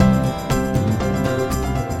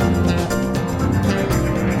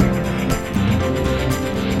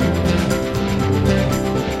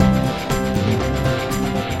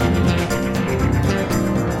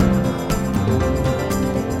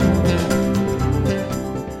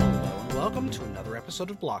episode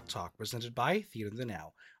of Block Talk, presented by Theater the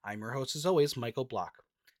Now. I'm your host, as always, Michael Block.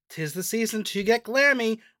 'Tis the season to get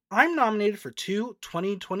glammy. I'm nominated for two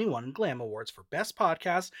 2021 Glam Awards for Best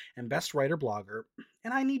Podcast and Best Writer Blogger,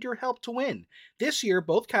 and I need your help to win. This year,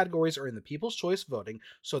 both categories are in the People's Choice voting,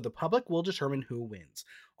 so the public will determine who wins.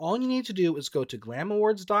 All you need to do is go to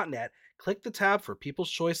glamawards.net, click the tab for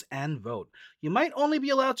People's Choice, and vote. You might only be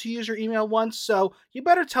allowed to use your email once, so you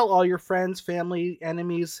better tell all your friends, family,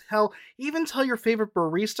 enemies, hell, even tell your favorite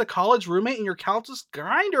barista, college roommate, and your Countess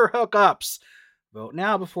Grinder hookups. Vote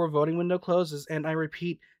now before voting window closes, and I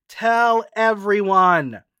repeat, tell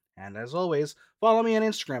everyone. And as always, follow me on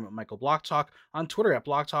Instagram at Michael Block Talk, on Twitter at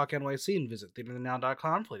BlockTalkNYC, and visit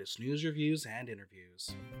theaterthenow.com for latest news, reviews, and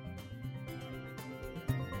interviews.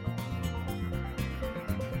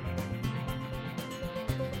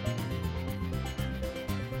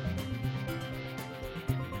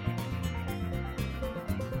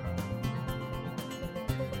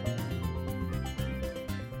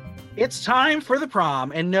 It's time for The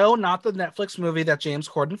Prom, and no, not the Netflix movie that James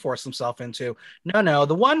Corden forced himself into. No,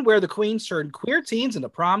 the one where the queens turned queer teens into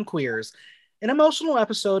prom queers. An emotional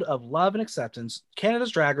episode of love and acceptance, Canada's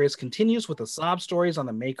Drag Race continues with the sob stories on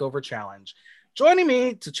the makeover challenge. Joining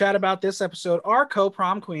me to chat about this episode are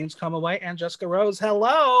co-prom queens Coma White and Jessica Rose.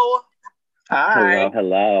 Hello! Hi.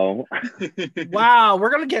 Hello. Wow, we're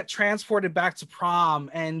going to get transported back to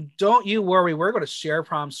prom, and don't you worry, we're going to share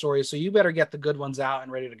prom stories, so you better get the good ones out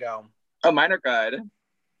and ready to go. Oh, mine are good.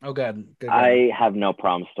 Oh, good. I have no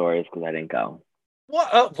prom stories because I didn't go.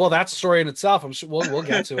 Well, that's a story in itself. I'm sure we'll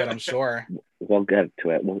get to it. I'm sure. We'll get to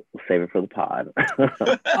it. We'll save it for the pod.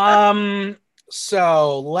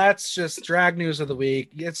 So let's just drag news of the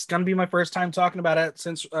week. It's gonna be my first time talking about it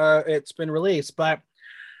since it's been released, but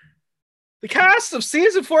the cast of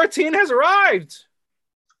season 14 has arrived.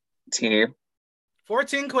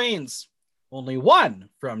 14 queens, only one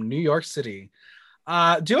from New York City.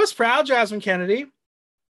 Do us proud, Jasmine Kennedy.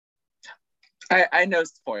 I know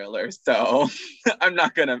spoilers, so I'm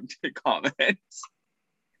not gonna comment.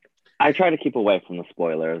 I try to keep away from the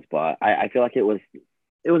spoilers, but I feel like it was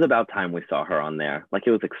about time we saw her on there. Like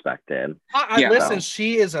it was expected. Listen,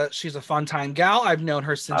 she's a fun time gal. I've known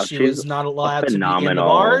her since she was not allowed to be in the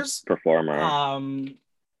bars. Performer.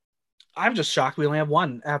 I'm just shocked we only have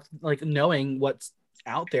one. After, like, knowing what's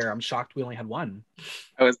out there, I'm shocked we only had one.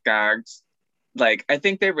 I was gagged. Like, I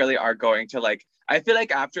think they really are going to, like, I feel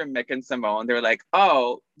like after Mick and Simone, they were like,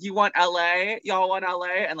 oh, you want LA? Y'all want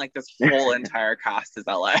LA? And like this whole entire cast is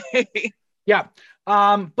LA. Yeah.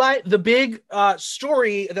 But the big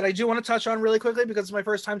story that I do want to touch on really quickly, because it's my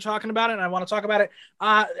first time talking about it and I want to talk about it.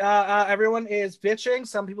 Everyone is bitching.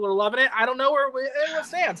 Some people are loving it. I don't know where it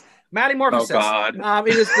stands. Maddie Morphosis. Oh, God.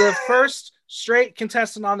 It is the first straight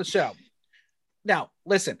contestant on the show. Now,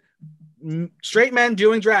 listen, straight men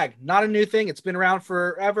doing drag, not a new thing. It's been around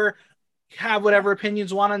forever. Have whatever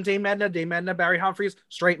opinions you want on Dame Edna, Barry Humphries,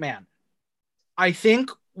 straight man. I think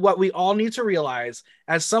what we all need to realize,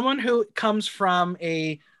 as someone who comes from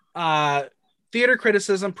a theater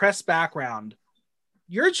criticism press background,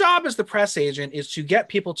 your job as the press agent is to get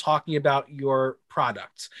people talking about your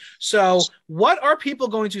product. So what are people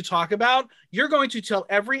going to talk about? You're going to tell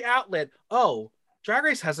every outlet, oh, Drag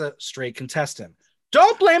Race has a straight contestant.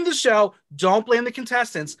 Don't blame the show. Don't blame the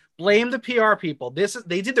contestants. Blame the PR people.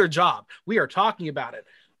 They did their job. We are talking about it.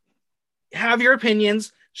 Have your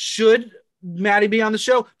opinions. Should Maddie be on the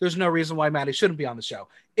show? There's no reason why Maddie shouldn't be on the show.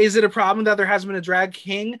 Is it a problem that there hasn't been a drag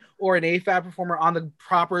king or an AFAB performer on the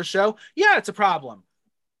proper show? Yeah, it's a problem.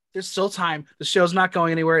 There's still time. The show's not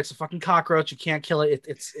going anywhere. It's a fucking cockroach. You can't kill it.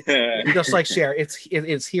 It's just like Cher.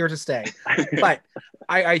 It's here to stay. But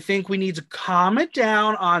I think we need to calm it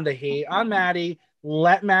down on the hate on Maddie.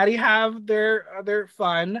 Let Maddie have their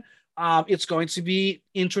fun. It's going to be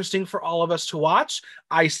interesting for all of us to watch.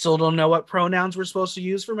 I still don't know what pronouns we're supposed to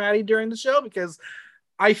use for Maddie during the show, because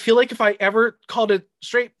I feel like if I ever called a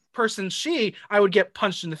straight person she, I would get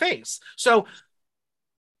punched in the face. So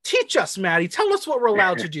teach us, Maddie. Tell us what we're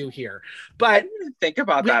allowed to do here. But I didn't even think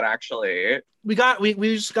about that, actually. We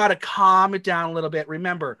just got to calm it down a little bit.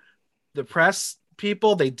 Remember, the press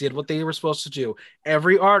people, they did what they were supposed to do.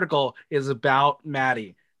 Every article is about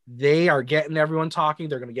Maddie. They are getting everyone talking.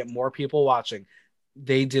 They're going to get more people watching.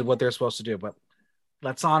 They did what they're supposed to do, but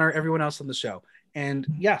let's honor everyone else on the show. And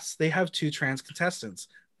yes, they have two trans contestants.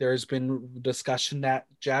 There's been discussion that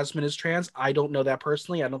Jasmine is trans. I don't know that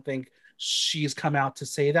personally. I don't think she's come out to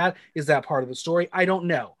say that. Is that part of the story? I don't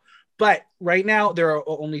know. But right now, there are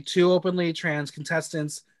only two openly trans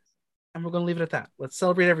contestants. And we're going to leave it at that. Let's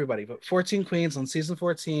celebrate everybody. But 14 queens on season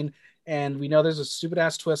 14. And we know there's a stupid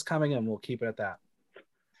ass twist coming, and we'll keep it at that.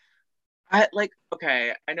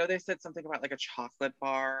 Okay, I know they said something about like a chocolate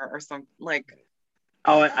bar or something. Like,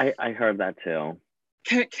 Oh, I heard that too.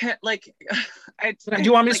 can like, Do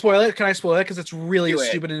you want me to like, spoil it? Can I spoil it? Because it's really do it,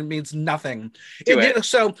 stupid and it means nothing. do it.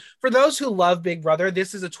 So, for those who love Big Brother,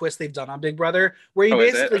 this is a twist they've done on Big Brother where you Oh,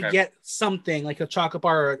 is it? basically Okay. get something like a chocolate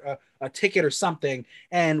bar or a ticket or something.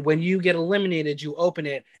 And when you get eliminated, you open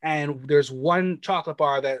it, and there's one chocolate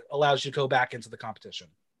bar that allows you to go back into the competition.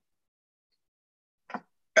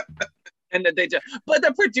 And then they just, but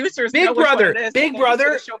the producers Big know which one Brother, it is. Big They're just gonna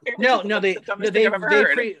Brother. show pictures No, of no, them. It's they, the no, dumbest thing I've ever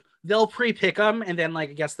heard. they'll pre-pick them, and then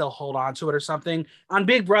like I guess they'll hold on to it or something. On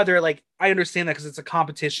Big Brother, like I understand that because it's a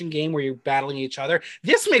competition game where you're battling each other.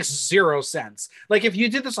 This makes zero sense. Like if you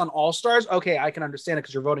did this on All Stars, okay, I can understand it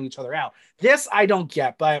because you're voting each other out. This I don't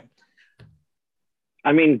get, but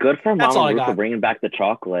I mean, good for that's all Mama I Ru for got. bringing back the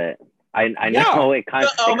chocolate. I Yeah. know it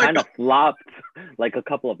Oh my kind of flopped like a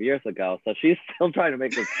couple of years ago, so she's still trying to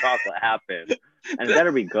make this chocolate happen, and it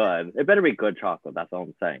better be good. It better be good chocolate. That's all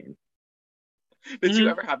I'm saying. Did you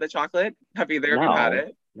ever have the chocolate? Have either of you had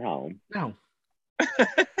it? No. No.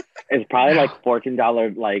 It's probably No. like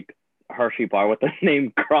 $14 like Hershey bar with the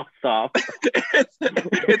name crossed off.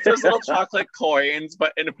 it's those little chocolate coins,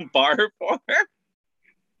 but in bar form.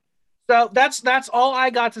 So that's all I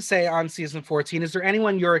got to say on season 14. Is there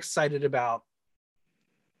anyone you're excited about?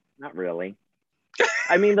 Not really.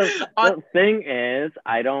 I mean, the thing is,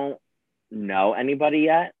 I don't know anybody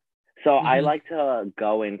yet. So I like to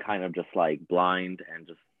go in kind of just like blind and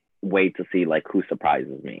just wait to see like who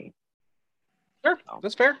surprises me. Sure,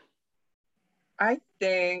 that's fair. I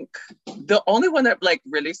think the only one that like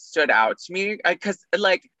really stood out to me, because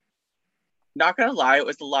like, not gonna lie, it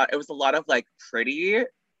was a lot of like pretty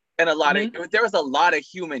and a lot of there was a lot of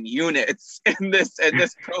human units in this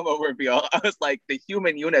promo reveal. I was like, the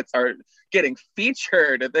human units are getting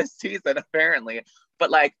featured this season apparently, but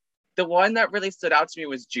like the one that really stood out to me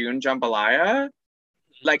was June Jambalaya.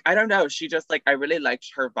 Like, I don't know, she just like, I really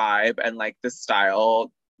liked her vibe and like the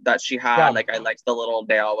style that she had. Like, I liked the little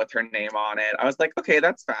nail with her name on it. I was like, okay,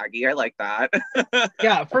 that's faggy. I like that.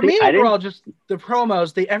 Yeah, for me overall, just the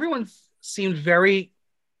promos, everyone seemed very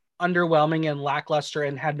underwhelming and lackluster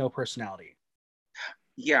and had no personality.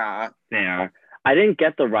 Yeah. Fair. I didn't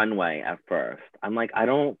get the runway at first. I'm like, I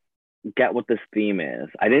don't get what this theme is.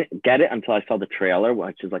 I didn't get it until I saw the trailer,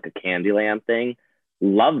 which is like a Candyland thing.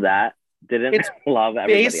 Love that. Didn't love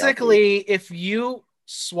everybody basically else's. If you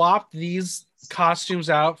swap these costumes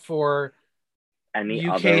out for any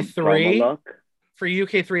UK other 3 look, for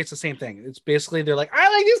UK 3, it's the same thing. It's basically they're like,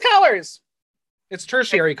 I like these colors. It's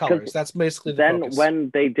tertiary colors. That's basically the focus. When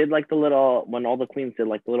they did like when all the queens did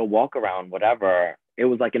like the little walk around, whatever, it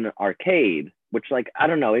was like in an arcade, which like, I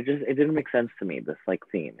don't know, it didn't make sense to me, this like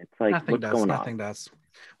theme. It's like, what's going on? Nothing does.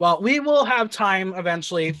 Well, we will have time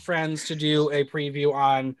eventually, friends, to do a preview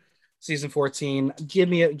on season 14. Give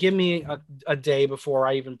me a day before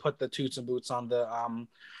I even put the toots and boots on the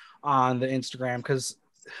Instagram, because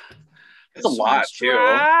it's a lot too.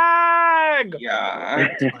 Drag. Yeah.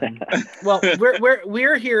 Well,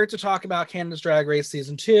 we're here to talk about Canada's Drag Race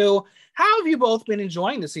season 2. How have you both been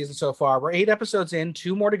enjoying the season so far? We're 8 episodes in,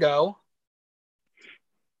 2 more to go.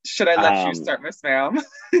 Should I let you start, Miss Ma'am?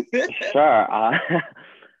 Sure.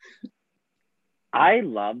 I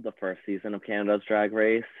loved the first season of Canada's Drag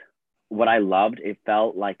Race. What I loved, it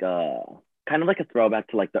felt like a kind of like a throwback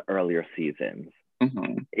to like the earlier seasons.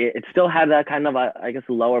 It still had that kind of I guess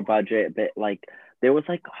lower budget, but like there was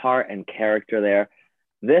like heart and character there.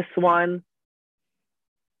 This one,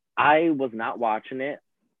 I was not watching it,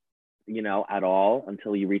 at all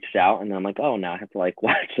until you reached out, and then I'm like, oh, now I have to like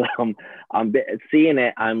watch them. Seeing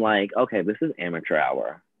it, I'm like, okay, this is amateur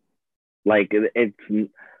hour. Like it's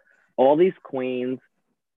all these queens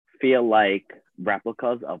feel like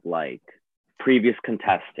replicas of like previous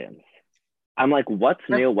contestants. I'm like, what's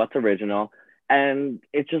new? What's original? And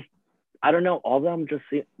it just, I don't know, all of them just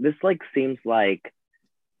this like seems like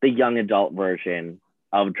the young adult version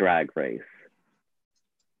of Drag Race.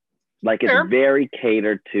 Like it's very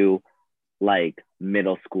catered to like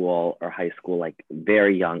middle school or high school, like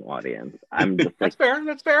very young audience. I'm just like,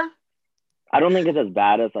 that's fair. I don't think it's as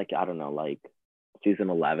bad as like, I don't know, like season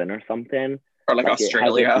 11 or something. Or like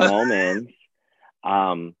Australia. It has its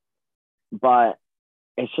moments. But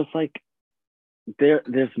it's just like,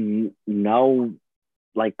 there's no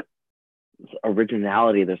like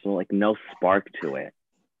originality. There's no spark to it.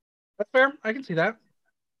 That's fair. I can see that.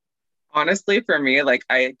 Honestly, for me, like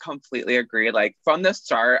I completely agree. Like from the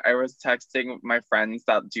start, I was texting my friends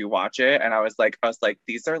that do watch it, and I was like,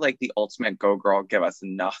 these are like the ultimate go girl, give us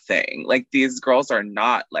nothing. Like these girls are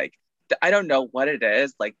not like, I don't know what it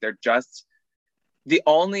is. Like they're just The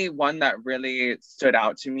only one that really stood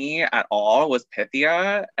out to me at all was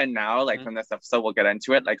Pythia. And now, like, from this episode, we'll get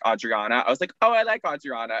into it. Like, Adriana, I was like, oh, I like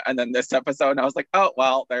Adriana. And then this episode, I was like, oh,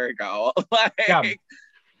 well, there you go. Like, yeah.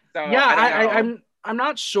 So, yeah, I'm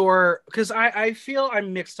not sure, because I feel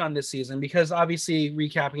I'm mixed on this season, because obviously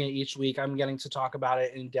recapping it each week, I'm getting to talk about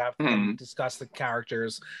it in depth and discuss the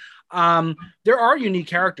characters. There are unique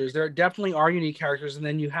characters. There definitely are unique characters, and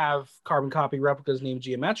then you have carbon copy replicas named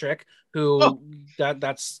Geometric, who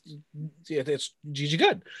it's Gigi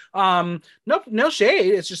Good. No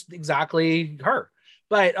shade. It's just exactly her.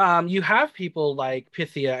 But you have people like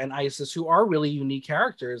Pythia and Isis who are really unique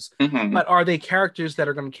characters. But are they characters that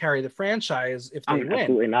are going to carry the franchise if they win?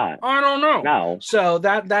 Absolutely not. I don't know. No. So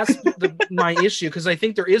that's my issue, because I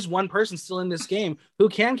think there is one person still in this game who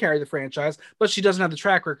can carry the franchise, but she doesn't have the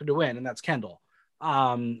track record to win, and that's Kendall.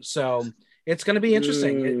 So it's going to be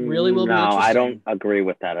interesting. It really will be interesting. No, I don't agree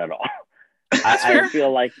with that at all. I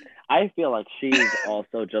feel like she's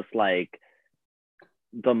also just like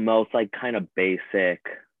the most like kind of basic,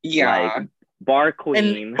 like bar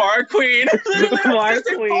queen. Bar queen. Bar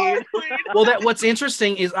queen. Well, what's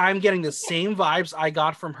interesting is I'm getting the same vibes I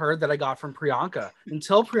got from her that I got from Priyanka.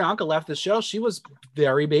 Until Priyanka left the show, she was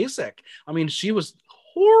very basic. I mean, she was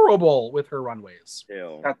horrible with her runways.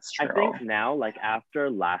 That's true. I think now, like after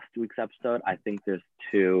last week's episode, I think there's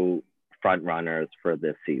two front runners for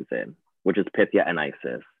this season, which is Pythia and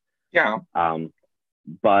Isis. Yeah.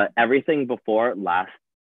 But everything before last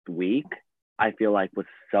week, I feel like was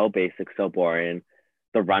so basic, so boring.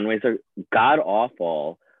 The runways are god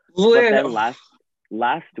awful. But then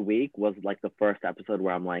last week was like the first episode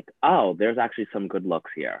where I'm like, oh, there's actually some good looks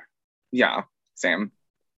here. Yeah, same.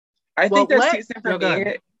 I think this season for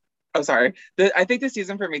me. Oh, sorry. I think this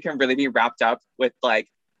season for me can really be wrapped up with like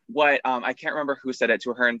what I can't remember who said it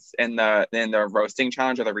to her in the roasting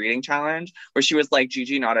challenge or the reading challenge, where she was like,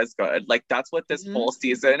 Gigi not as good. Like that's what this whole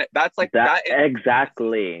season, that's like that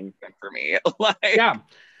exactly for me. Like, yeah.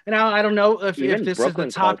 Now I don't know if this Brooklyn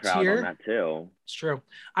is the top tier. On that too. It's true.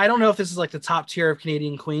 I don't know if this is like the top tier of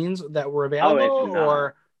Canadian queens that were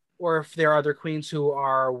available, or if there are other queens who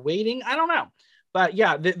are waiting. I don't know, but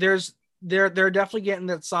yeah, they're definitely getting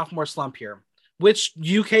that sophomore slump here, which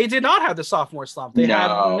UK did not have the sophomore slump. They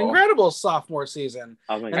had an incredible sophomore season.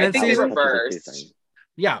 Oh my God. And then season reversed.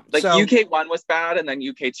 Yeah. Like UK 1 was bad, and then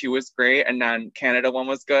UK 2 was great, and then Canada 1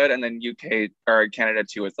 was good, and then Canada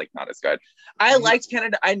 2 was like not as good. I liked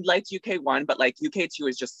Canada. I liked UK 1, but like UK 2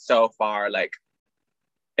 is just so far, like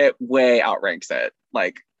it way outranks it.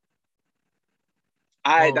 Like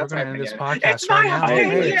that's my opinion. This podcast it's right now.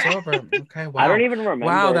 It's over. Okay, wow. I don't even remember.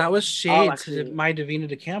 Wow, that was shade to my Davina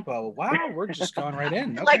De Campo. Wow, we're just going right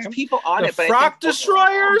in. Okay. Like people on it, but Frock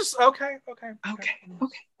Destroyers. Okay.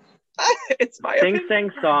 It's my opinion.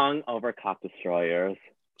 Sing song over Cock Destroyers.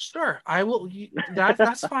 Sure, I will.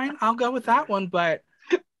 That's fine. I'll go with that one. But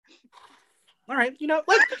all right,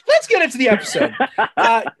 let's get into the episode.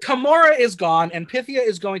 Kimora is gone, and Pythia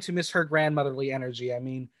is going to miss her grandmotherly energy. I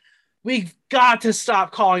mean, we've got to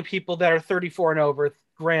stop calling people that are 34 and over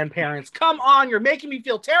grandparents. Come on, you're making me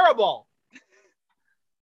feel terrible.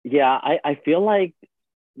 Yeah, I feel like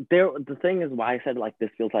the thing is why I said like this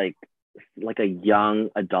feels like a young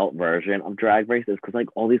adult version of Drag Race is because like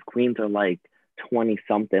all these queens are like 20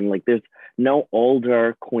 something. Like there's no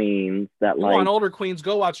older queens that you like want older queens,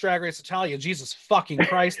 go watch Drag Race Italia. Jesus fucking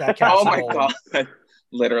Christ, that cat's oh my old. God.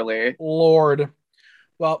 Literally. Lord.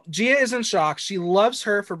 Well, Gia is in shock. She loves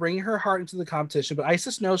her for bringing her heart into the competition, but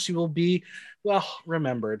Isis knows she will be,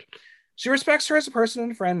 remembered. She respects her as a person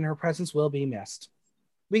and a friend, and her presence will be missed.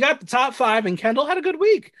 We got the top 5, and Kendall had a good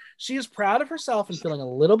week. She is proud of herself and feeling a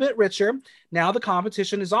little bit richer. Now the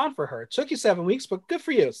competition is on for her. It took you 7 weeks, but good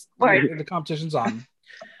for you. Right. The competition's on.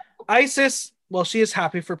 Isis, she is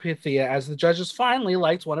happy for Pythia as the judges finally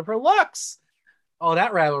liked one of her looks. Oh,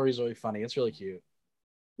 that rivalry is really funny. It's really cute.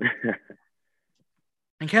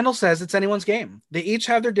 And Kendall says it's anyone's game. They each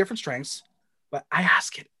have their different strengths, but I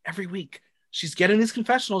ask it every week. She's getting these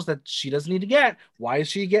confessionals that she doesn't need to get. Why is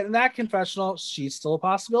she getting that confessional? She's still a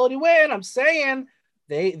possibility win. I'm saying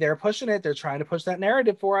they're pushing it. They're trying to push that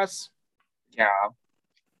narrative for us. Yeah.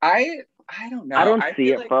 I don't know. I don't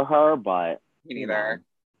see it for her, but me neither.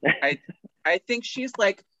 I think she's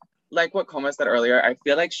like what Koma said earlier. I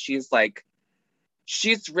feel like she's like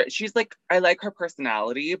I like her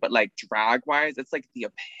personality, but like drag wise, it's like the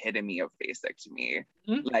epitome of basic to me.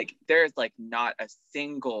 Mm-hmm. Like there's like not a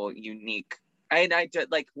single unique. And I did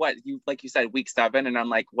like you said week 7, and I'm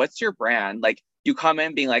like, what's your brand? Like you come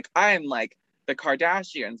in being like, I'm like the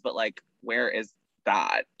Kardashians, but like where is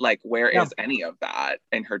that? Like where is any of that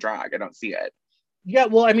in her drag? I don't see it. Yeah,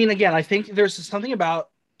 well, I mean, again, I think there's something about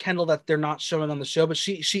Kendall that they're not showing on the show, but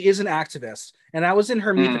she is an activist, and that was in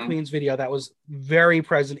her Meet the Queens video. That was very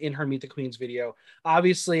present in her Meet the Queens video.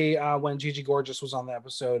 Obviously, when Gigi Gorgeous was on the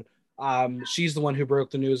episode, she's the one who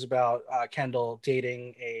broke the news about Kendall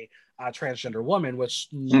dating a transgender woman, which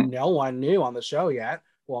no one knew on the show yet.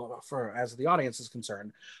 Well, for as the audience is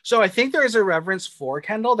concerned. So I think there is a reverence for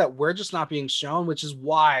Kendall that we're just not being shown, which is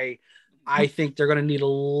why I think they're going to need a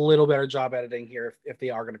little better job editing here if they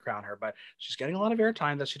are going to crown her. But she's getting a lot of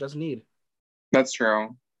airtime that she doesn't need. That's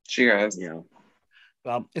true. She is. Yeah.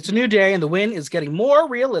 Well, it's a new day, and the win is getting more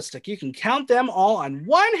realistic. You can count them all on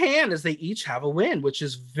one hand as they each have a win, which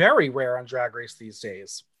is very rare on Drag Race these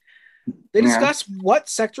days. They discuss what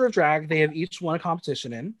sector of drag they have each won a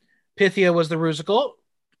competition in. Pythia was the Rusical,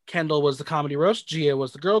 Kendall was the comedy roast, Gia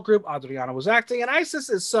was the girl group, Adriana was acting, and Isis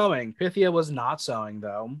is sewing. Pythia was not sewing,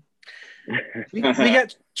 though. We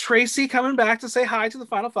get Tracy coming back to say hi to the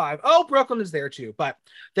final five. Oh, Brooklyn is there too, but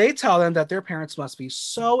they tell them that their parents must be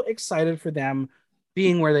so excited for them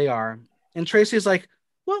being where they are. And Tracy's like,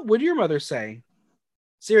 what would your mother say?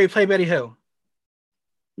 Siri, play Betty Who.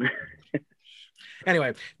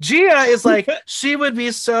 Anyway, Gia is like, she would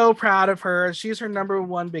be so proud of her. She's her number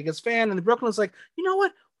one biggest fan. And Brooklyn's like, you know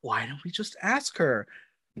what? Why don't we just ask her?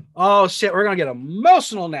 Oh, shit. We're going to get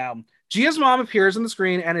emotional now. Gia's mom appears on the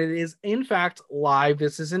screen, and it is, in fact, live.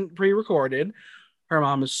 This isn't pre-recorded. Her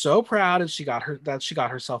mom is so proud, and she got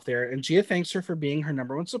herself there. And Gia thanks her for being her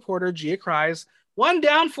number one supporter. Gia cries, 1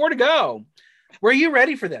 down, 4 to go. Were you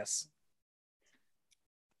ready for this?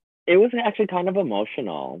 It was actually kind of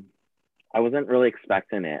emotional. I wasn't really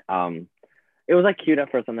expecting it. It was like cute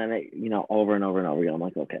at first, and then it, over and over and over again, I'm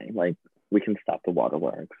like, okay, like we can stop the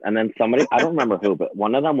waterworks. And then somebody, I don't remember who, but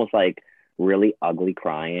one of them was like really ugly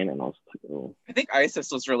crying, and I was like, oh. I think Isis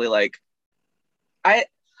was really like, I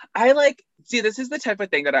like, see, this is the type of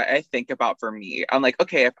thing that I think about for me. I'm like,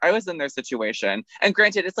 okay, if I was in their situation, and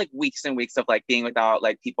granted, it's like weeks and weeks of like being without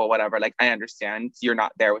like people, whatever, like I understand you're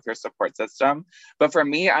not there with your support system. But for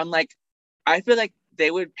me, I'm like, I feel like they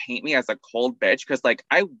would paint me as a cold bitch because like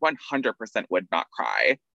I 100% would not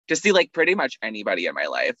cry to see like pretty much anybody in my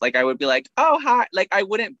life. Like I would be like, oh, hi. Like I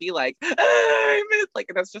wouldn't be like, I miss, like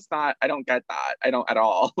that's just not, I don't get that. I don't at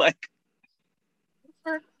all. Like,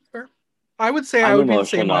 fair. I would say I would be the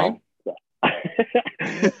same way.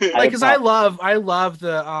 Like, because I love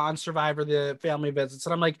the on Survivor, the family visits,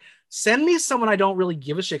 and I'm like, send me someone I don't really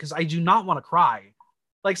give a shit because I do not want to cry.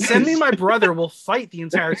 Like, send me my brother. We'll fight the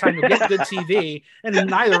entire time. We'll get good TV, and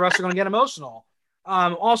neither of us are going to get emotional.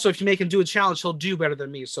 Also, if you make him do a challenge, he'll do better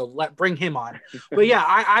than me. So bring him on. But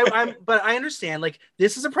yeah, but I understand. Like,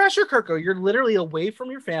 this is a pressure cooker. You're literally away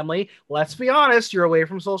from your family. Let's be honest. You're away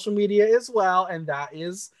from social media as well, and that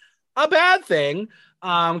is a bad thing.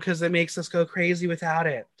 Because it makes us go crazy without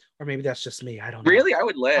it. Or maybe that's just me. I don't know. Really, I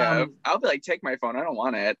would live. I'll be like, take my phone. I don't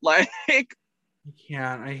want it. Like. I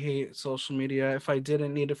can't. I hate social media. If I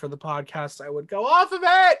didn't need it for the podcast, I would go off of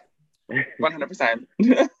it. 100%.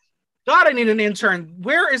 God, I need an intern.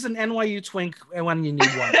 Where is an NYU twink when you need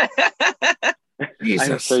one? Jesus.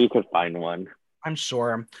 I'm sure you could find one. I'm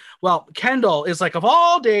sure. Well, Kendall is like, of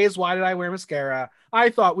all days, why did I wear mascara? I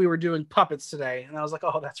thought we were doing puppets today. And I was like,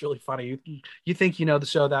 oh, that's really funny. You think you know the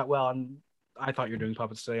show that well. And I thought you were doing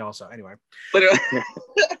puppets today also. Anyway.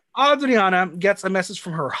 Adriana gets a message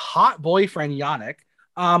from her hot boyfriend, Yannick.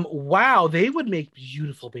 Wow, they would make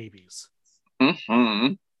beautiful babies.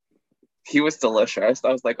 Mm-hmm. He was delicious.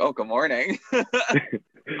 I was like, oh, good morning.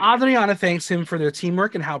 Adriana thanks him for their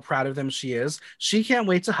teamwork and how proud of them she is. She can't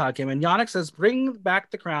wait to hug him. And Yannick says, bring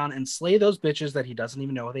back the crown and slay those bitches that he doesn't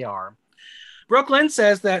even know who they are. Brooklyn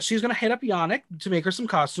says that she's going to hit up Yannick to make her some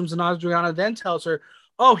costumes. And Adriana then tells her,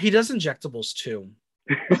 oh, he does injectables too.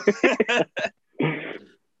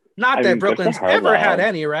 Not that Brooklyn's ever had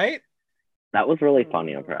any, right? That was really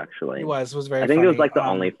funny of her, actually. It was very funny. I think it was like the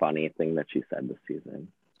only funny thing that she said this season.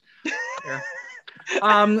 Yeah.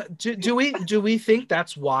 Do we think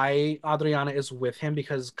that's why Adriana is with him,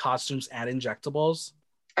 because costumes and injectables?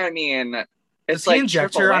 I mean, it's like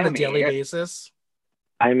inject her on a daily basis.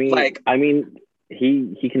 I mean,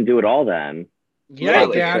 he can do it all then. Yeah,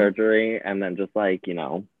 like surgery and then just like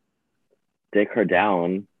dick her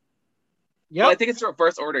down. Yeah, well, I think it's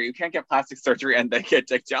reverse order. You can't get plastic surgery and then get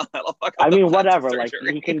dick down. That'll fuck up. I mean, whatever. Surgery.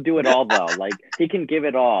 Like he can do it all though. Like he can give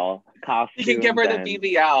it all. Costumes. He can give her the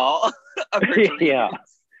BBL. Yeah.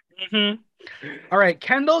 Mm-hmm. All right.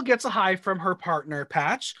 Kendall gets a high from her partner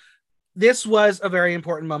Patch. This was a very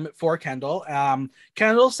important moment for Kendall.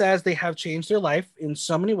 Kendall says they have changed their life in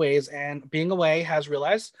so many ways, and being away has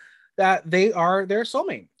realized that they are their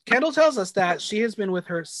soulmate. Kendall tells us that she has been with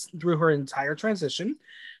her through her entire transition.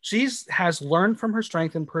 She has learned from her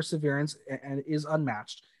strength and perseverance and is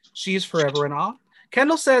unmatched. She's forever in awe.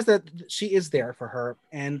 Kendall says that she is there for her,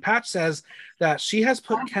 and Patch says that she has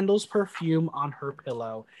put Kendall's perfume on her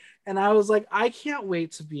pillow. And I was like, I can't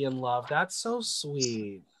wait to be in love. That's so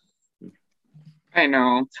sweet. I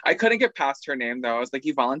know. I couldn't get past her name though. I was like,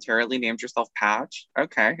 you voluntarily named yourself Patch?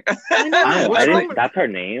 Okay. I know. I didn't, that's her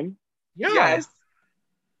name? Yeah. Yes.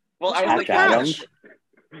 Well, I was like, Adams.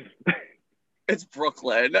 It's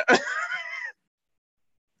Brooklyn.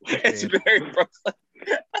 It's very Brooklyn.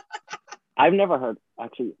 I've never heard,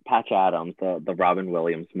 actually, Patch Adams, the Robin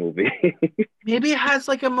Williams movie. Maybe it has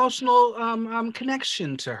like emotional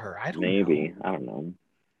connection to her. I don't know. Maybe. I don't know.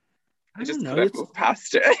 I just couldn't move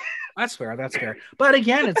past it. That's fair. That's fair. But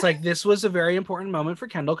again, it's like this was a very important moment for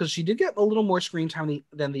Kendall because she did get a little more screen time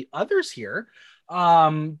than the others here.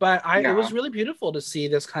 But it was really beautiful to see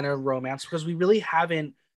this kind of romance because we really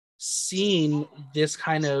haven't seen this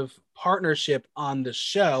kind of partnership on the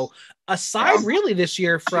show aside really this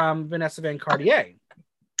year from Vanessa Van Cartier.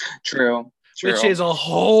 True. Which is a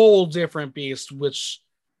whole different beast, which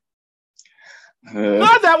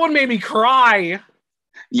God, that one made me cry.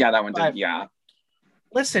 Yeah, that one did. Yeah.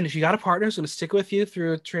 Listen, if you got a partner who's going to stick with you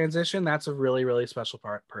through a transition, that's a really, really special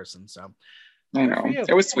person. So I know.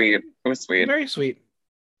 It was sweet. It was sweet. Very sweet.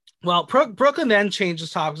 Well, Brooklyn then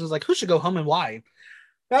changes topics and was like, who should go home and why?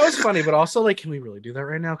 That was funny, but also like, can we really do that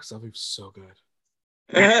right now? Because that would be so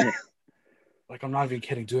good. Like, I'm not even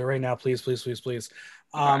kidding. Do it right now, please, please, please, please.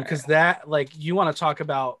 Because that, like, you want to talk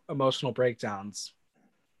about emotional breakdowns.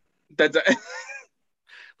 That's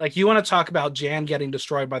like, you want to talk about Jan getting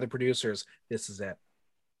destroyed by the producers. This is it.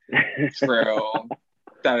 True.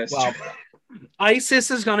 That is true. Isis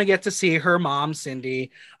is going to get to see her mom,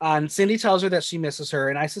 Cindy. Cindy tells her that she misses her,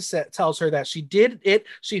 and Isis tells her that she did it.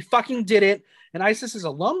 She fucking did it. And Isis is a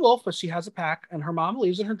lone wolf, but she has a pack, and her mom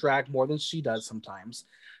believes in her drag more than she does sometimes.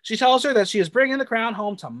 She tells her that she is bringing the crown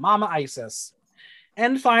home to Mama Isis.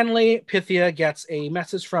 And finally, Pythia gets a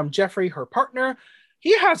message from Jeffrey, her partner.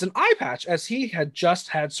 He has an eye patch as he had just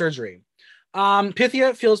had surgery.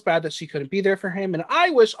 Pythia feels bad that she couldn't be there for him, and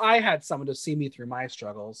I wish I had someone to see me through my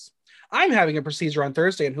struggles. I'm having a procedure on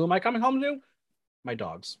Thursday, and who am I coming home to? My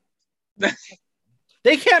dogs.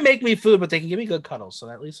 They can't make me food, but they can give me good cuddles, so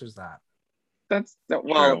at least there's that.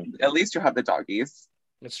 Well, at least you have the doggies.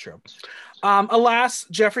 It's true. Alas,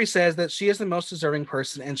 Jeffrey says that she is the most deserving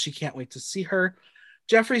person, and she can't wait to see her.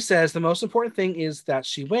 Jeffrey says the most important thing is that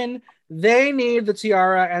she win. They need the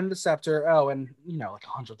tiara and the scepter. Oh, and, like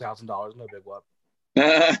 $100,000. No big whoop.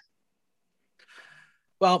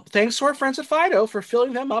 Well, thanks to our friends at Fido for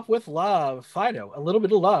filling them up with love. Fido, a little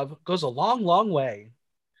bit of love goes a long, long way.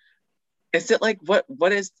 Is it like, what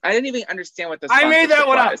is, I didn't even understand what this I made that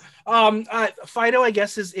one up. Fido, I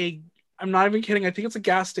guess, is I'm not even kidding. I think it's a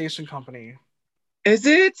gas station company. Is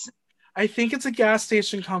it? I think it's a gas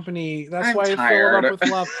station company. That's why I filled up with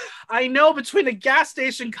love. I know, between a gas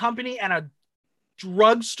station company and a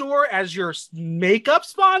drugstore as your makeup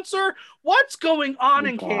sponsor, what's going on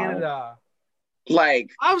in Canada?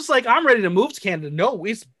 Like, I was like, I'm ready to move to Canada. No,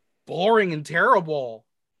 it's boring and terrible.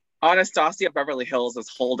 Anastasia Beverly Hills is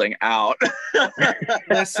holding out.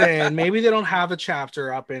 Listen, maybe they don't have a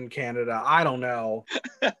chapter up in Canada. I don't know.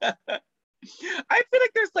 I feel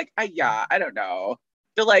like there's like, I don't know.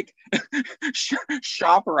 They're like,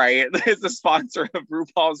 ShopRite is the sponsor of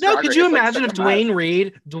RuPaul's Drag Race. Could you imagine if Dwayne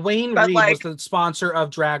Reed was the sponsor of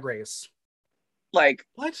Drag Race? Like,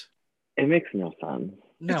 what? It makes no sense.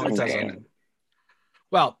 No, it doesn't.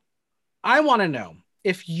 Well, I want to know,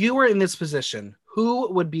 if you were in this position,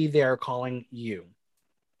 who would be there calling you?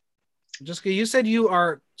 Jessica, you said you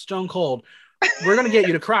are stone cold. We're going to get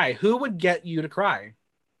you to cry. Who would get you to cry?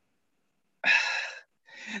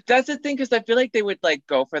 That's the thing, because I feel like they would like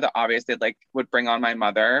go for the obvious. They like would bring on my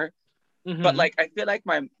mother, but like I feel like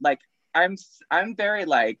I'm very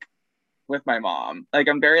like with my mom. Like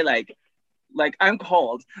I'm very like I'm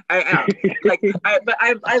cold. I am like but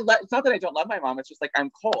it's not that I don't love my mom. It's just like I'm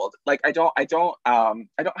cold. Like I don't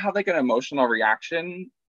have like an emotional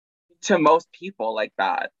reaction to most people like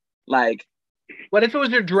that. Like, what if it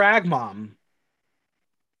was your drag mom?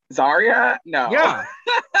 Zaria? No. Yeah.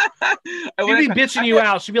 She'd be bitching you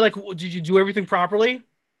out. She'd be like, did you do everything properly?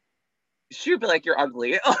 She'd be like, you're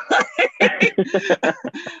ugly.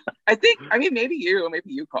 Maybe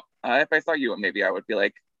you call, if I saw you, maybe I would be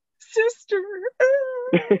like, sister.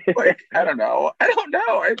 Like, I don't know.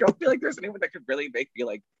 I don't feel like there's anyone that could really make me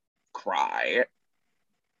like cry.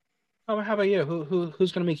 Oh, how about you?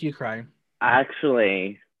 Who's gonna make you cry?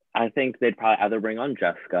 Actually, I think they'd probably either bring on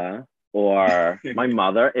Jessica or my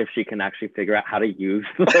mother if she can actually figure out how to use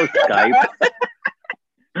those Skype.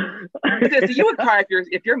 So you would cry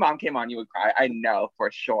if your mom came on, you would cry. I know for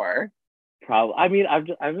sure. Probably. I mean,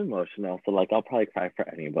 I'm emotional, so like I'll probably cry for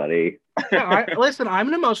anybody. Listen, I'm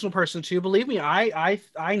an emotional person too. Believe me, I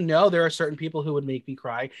know there are certain people who would make me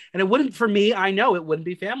cry, and it wouldn't for me. I know it wouldn't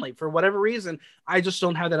be family for whatever reason. I just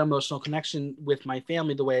don't have that emotional connection with my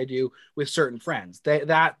family the way I do with certain friends.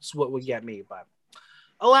 That's what would get me. But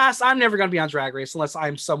alas, I'm never going to be on Drag Race unless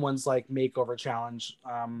I'm someone's like makeover challenge,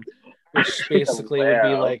 which basically would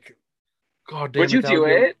be like, God damn. Would you do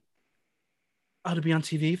it? Oh, to be on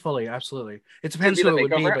TV fully, absolutely. It depends who it would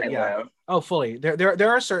be, but yeah. Oh, fully. There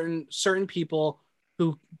are certain people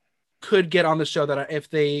who could get on the show that if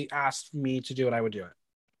they asked me to do it, I would do it.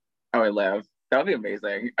 Oh, I live. That would be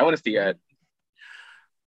amazing. I want to see it.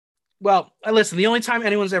 Well, listen, the only time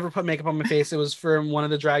anyone's ever put makeup on my face, it was from one of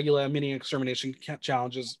the Dragula mini extermination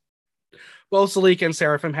challenges. Both Salika and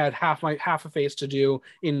Seraphim had half a face to do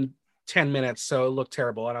in 10 minutes, so it looked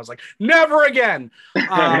terrible. And I was like, never again.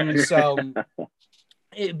 So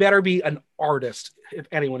it better be an artist if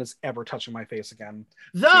anyone is ever touching my face again.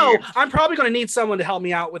 Though I'm probably going to need someone to help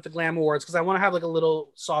me out with the Glam Awards because I want to have like a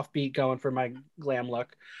little soft beat going for my glam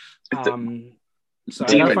look. So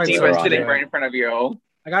Demon sitting right in front of you.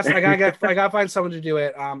 I gotta find someone to do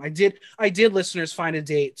it. I did listeners find a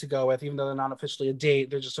date to go with, even though they're not officially a date.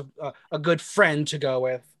 They're just a good friend to go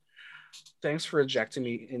with. Thanks for ejecting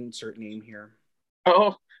me. Insert name here.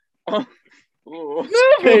 Oh.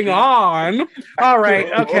 Moving on. All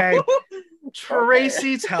right. Okay.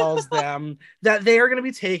 Tracy tells them that they are going to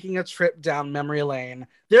be taking a trip down memory lane.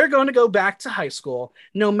 They're going to go back to high school.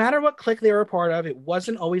 No matter what clique they were a part of, it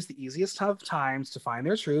wasn't always the easiest of times to find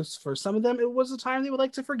their truths. For some of them, it was a time they would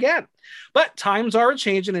like to forget. But times are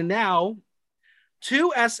changing, and now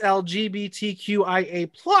 2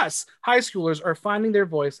 SLGBTQIA plus high schoolers are finding their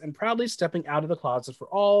voice and proudly stepping out of the closet for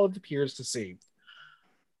all of the peers to see.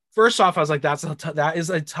 First off, I was like, that is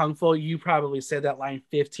a tongueful. You probably said that line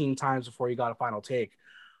 15 times before you got a final take.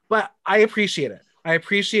 But I appreciate it. I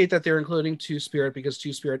appreciate that they're including Two-Spirit because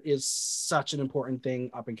Two-Spirit is such an important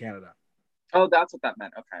thing up in Canada. Oh, that's what that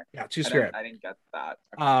meant. Okay. Yeah, Two-Spirit. I didn't get that.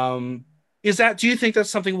 Okay. Do you think that's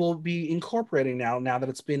something we'll be incorporating now that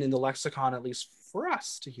it's been in the lexicon, at least for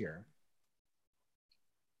us to hear?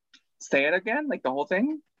 Say it again, like the whole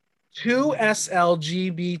thing? 2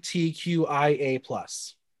 SLGBTQIA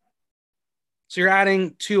plus. So you're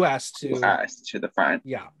adding 2S to the front.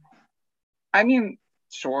 Yeah. I mean,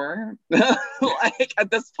 sure. Like at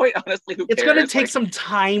this point, honestly, who cares? It's gonna take some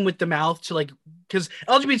time with the mouth to because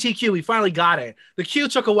LGBTQ, we finally got it. The Q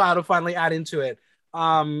took a while to finally add into it.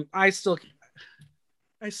 I still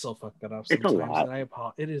fuck that up sometimes. It's a lot. And I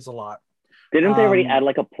apologize. It is a lot. Didn't they already add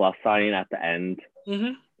like a plus sign at the end?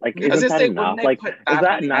 Mm-hmm. Like, isn't that enough? Like, is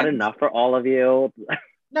that not enough for all of you?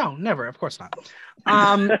 No, never. Of course not.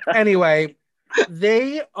 Anyway.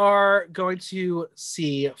 They are going to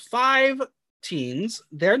see 5 teens.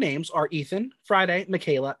 Their names are Ethan, Friday,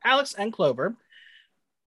 Michaela, Alex, and Clover.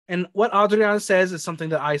 And what Adriana says is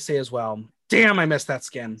something that I say as well. Damn, I missed that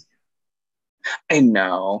skin. I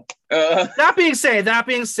know. That being said,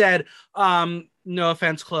 no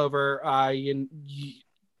offense, Clover.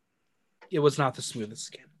 It was not the smoothest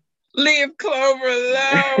skin. Leave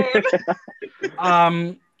Clover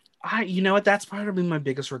alone. You know what? That's probably my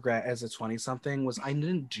biggest regret as a 20-something was I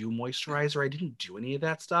didn't do moisturizer. I didn't do any of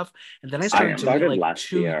that stuff. And then I started doing it like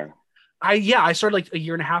last year. I started like a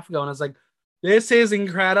year and a half ago, and I was like, this is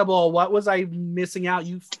incredible. What was I missing out?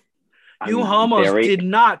 You homos did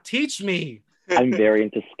not teach me. I'm very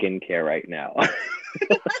into skincare right now.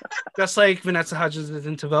 Just like Vanessa Hudgens is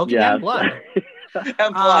into Vogue and blood.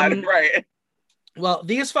 And blood, right. Well,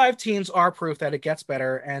 these 5 teens are proof that it gets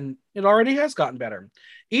better, and it already has gotten better.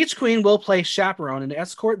 Each queen will play chaperone and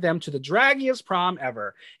escort them to the draggiest prom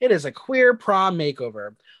ever. It is a queer prom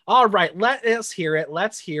makeover. All right, let us hear it.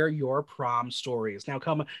 Let's hear your prom stories. Now,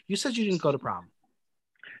 Koma, you said you didn't go to prom.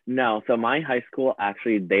 No, so my high school,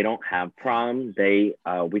 actually, they don't have prom. We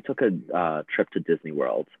took a trip to Disney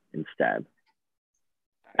World instead.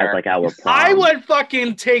 As like our prom. I would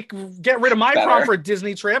fucking get rid of my prom for a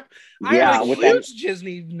Disney trip. Yeah, I'm a huge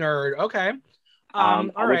Disney nerd. Okay. I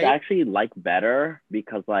was actually like better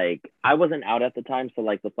because like I wasn't out at the time, so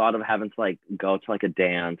like the thought of having to like go to like a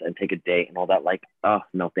dance and take a date and all that, like, oh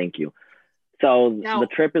no, thank you. So the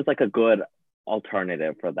trip is like a good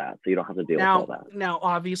alternative for that, so you don't have to deal with all that. Now,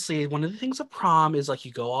 obviously, one of the things of prom is like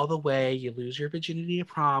you go all the way, you lose your virginity at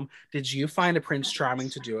prom. Did you find a Prince Charming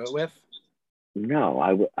to do it with?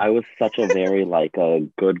 No, I was such a very like a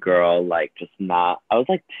good girl, like just not. I was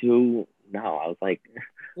like I was like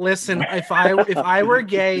Listen, if I were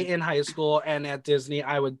gay in high school and at Disney,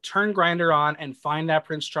 I would turn Grindr on and find that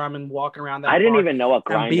Prince Charming walking around that. I didn't even know what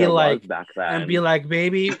Grindr was back then. And be like,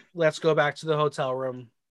 baby, let's go back to the hotel room.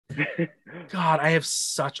 God, I have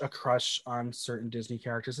such a crush on certain Disney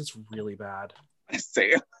characters. It's really bad. I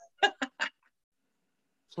see.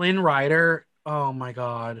 Flynn Rider. Oh my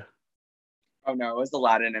God. Oh no, it was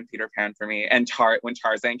Aladdin and Peter Pan for me. And when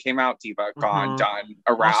Tarzan came out, Diva, gone, done,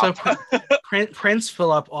 a wrap. Also, Prince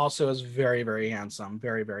Philip also is very, very handsome.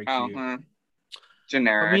 Very, very cute.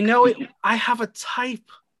 Generic. But we know it. I have a type.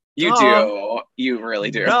 You do. You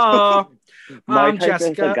really do. My type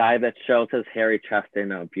Jessica. is the guy that shows his hairy chest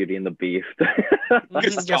in Beauty and the Beast.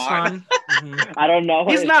 Gaston. I don't know.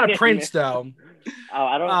 He's not a prince, though. Oh,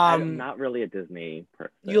 I'm not really a Disney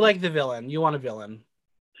person. You like the villain. You want a villain.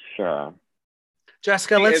 Sure.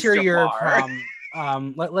 Jessica, let's hear your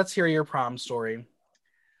prom. Let's hear your prom story.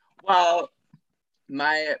 Well,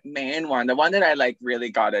 my main one, the one that I like really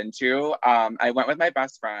got into, I went with my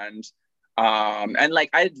best friend. And like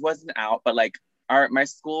I wasn't out, but like my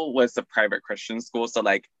school was a private Christian school, so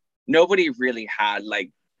like nobody really had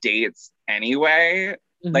like dates anyway.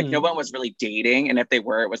 Like no one was really dating, and if they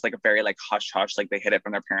were, it was like a very like hush hush, like they hid it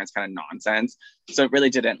from their parents kind of nonsense. So it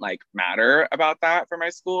really didn't like matter about that for my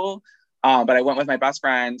school. But I went with my best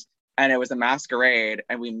friend, and it was a masquerade,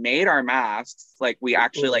 and we made our masks. Like we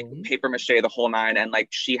actually like paper mache the whole nine, and like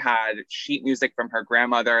she had sheet music from her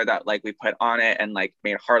grandmother that like we put on it and like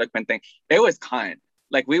made a Harlequin thing. It was cunt.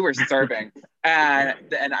 Like we were serving.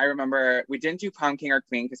 and I remember we didn't do prom king or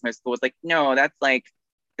queen because my school was like, no,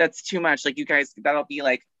 that's too much. Like you guys, that'll be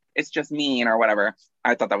like, it's just mean or whatever.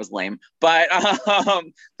 I thought that was lame. But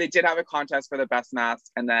they did have a contest for the best mask,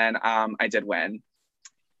 and then I did win.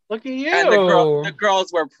 Look at you. And the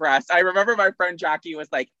girls were pressed. I remember my friend Jackie was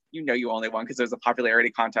like, you know you only won because it was a popularity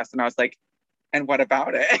contest. And I was like, and what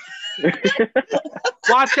about it?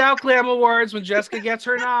 Watch out, Glam Awards. When Jessica gets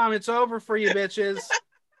her nom, it's over for you bitches.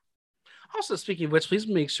 Also, speaking of which, please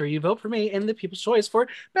make sure you vote for me in the People's Choice for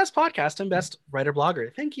Best Podcast and Best Writer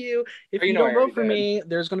Blogger. Thank you. If you don't vote for me,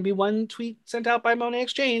 there's going to be one tweet sent out by Monet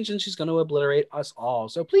Exchange, and she's going to obliterate us all.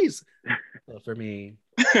 So please vote for me.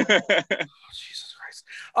 Jesus Christ.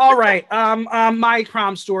 All right. My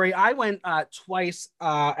prom story. I went twice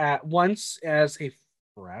at once as a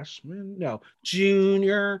freshman. No,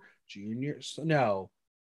 junior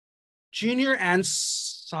and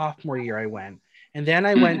sophomore year I went. And then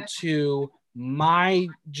I went to my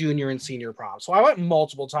junior and senior prom. So I went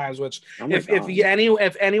multiple times, which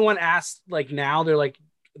if anyone asked like now, they're like,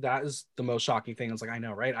 that is the most shocking thing. It's like, I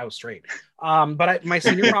know, right? I was straight. But my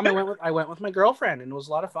senior prom, I went with my girlfriend, and it was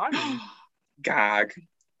a lot of fun. Gag.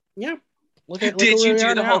 Yeah. Did you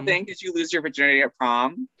do the whole thing? Did you lose your virginity at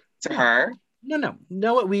prom to her? No.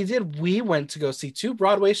 What we did, we went to go see 2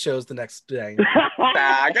 Broadway shows the next day.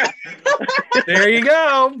 Bag. There you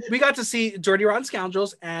go. We got to see Dirty Rotten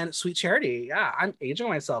Scoundrels and Sweet Charity. Yeah, I'm aging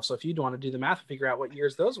myself. So if you want to do the math and figure out what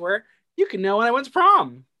years those were, you can know when I went to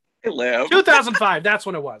prom. I live. 2005. That's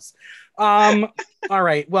when it was. All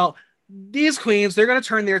right. Well, these queens, they're going to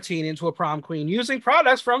turn their teen into a prom queen using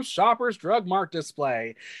products from Shoppers Drug Mart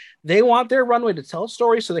display. They want their runway to tell a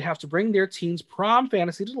story, so they have to bring their teen's prom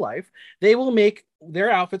fantasy to life. They will make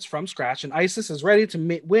their outfits from scratch, and Isis is ready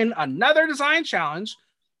to win another design challenge.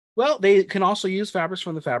 Well, they can also use fabrics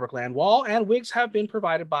from the Fabricland wall, and wigs have been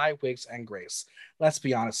provided by Wigs and Grace. Let's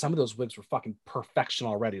be honest, some of those wigs were fucking perfection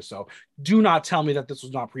already, so do not tell me that this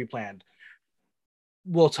was not pre-planned.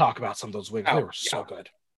 We'll talk about some of those wigs. They were so good.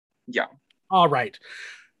 Yeah. All right.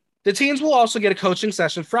 The teens will also get a coaching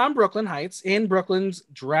session from Brooklyn Heights in Brooklyn's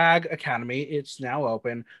Drag Academy. It's now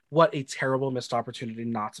open. What a terrible missed opportunity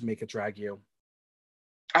not to make it Drag U.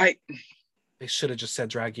 They should have just said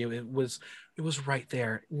Drag U. It was right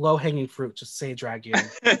there. Low-hanging fruit. Just say Drag U.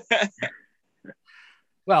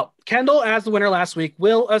 Well, Kendall, as the winner last week,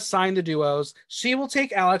 will assign the duos. She will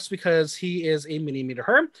take Alex because he is a mini-me to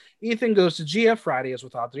her. Ethan goes to Gia. Friday is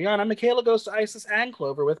with Adriana. Michaela goes to Isis, and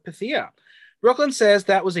Clover with Pythia. Brooklyn says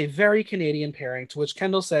that was a very Canadian pairing, to which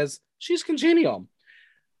Kendall says she's congenial.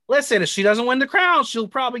 Listen, if she doesn't win the crown, she'll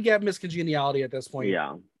probably get Miss Congeniality at this point.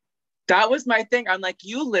 Yeah. That was my thing. I'm like,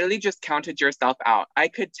 you literally just counted yourself out. I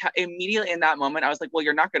could immediately in that moment, I was like, well,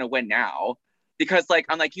 you're not going to win now. Because like,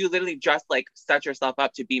 I'm like, you literally just like set yourself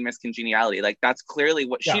up to be Miss Congeniality. Like that's clearly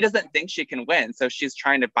what she doesn't think she can win. So she's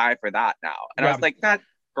trying to buy for that now. And I was like, that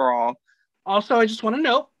girl. Also, I just want to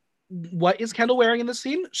note, what is Kendall wearing in this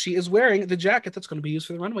scene? She is wearing the jacket that's going to be used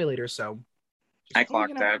for the runway later. So I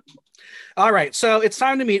clocked that. All right. So it's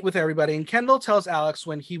time to meet with everybody. And Kendall tells Alex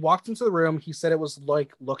when he walked into the room, he said it was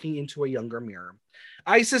like looking into a younger mirror.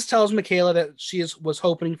 Isis tells Michaela that was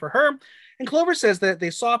hoping for her, and Clover says that they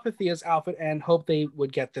saw Pythia's outfit and hoped they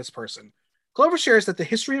would get this person. Clover shares that the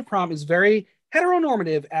history of prom is very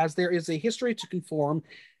heteronormative, as there is a history to conform,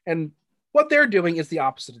 and what they're doing is the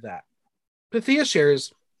opposite of that. Pythia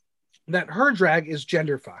shares that her drag is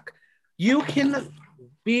gender fuck. You can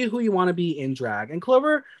be who you want to be in drag, and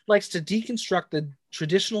Clover likes to deconstruct the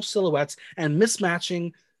traditional silhouettes and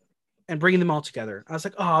mismatching and bringing them all together. I was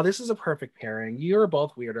like, oh, this is a perfect pairing. You're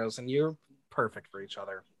both weirdos, and you're perfect for each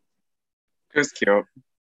other. It was cute.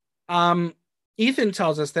 Ethan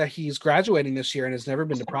tells us that he's graduating this year and has never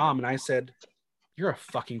been to prom, and I said, you're a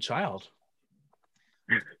fucking child.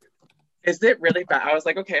 Is it really bad? I was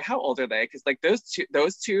like, okay, how old are they? Because like those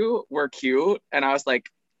two were cute, and I was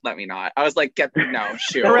like, let me not. I was like,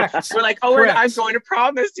 shoot. Correct. We're like, oh, I'm going to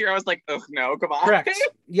prom this year. I was like, oh no, come on. Correct.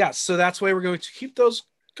 Yes, so that's why we're going to keep those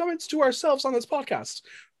comments to ourselves on this podcast.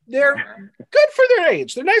 They're good for their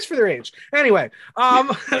age. They're nice for their age. Anyway,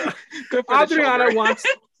 Adriana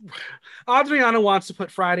wants to put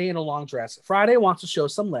Friday in a long dress. Friday wants to show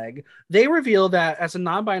some leg. They reveal that as a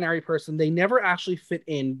non-binary person, they never actually fit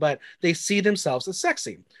in, but they see themselves as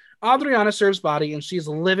sexy. Adriana serves body, and she's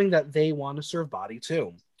living that they want to serve body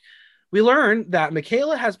too. We learn that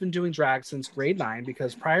Michaela has been doing drag since grade 9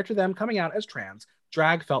 because prior to them coming out as trans,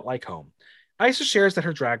 drag felt like home. Isis shares that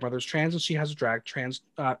her drag mother is trans and she has a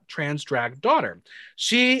trans drag daughter.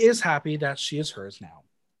 She is happy that she is hers now.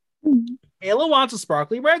 Ayla wants a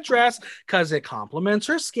sparkly red dress because it complements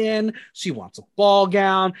her skin. She wants a ball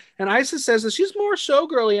gown. And Isis says that she's more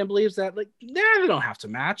showgirly and believes that, like, they don't have to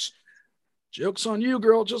match. Joke's on you,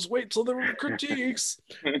 girl. Just wait till the critiques.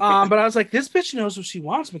 But I was like, this bitch knows what she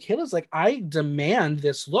wants. Michaela's like, I demand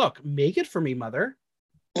this look. Make it for me, mother.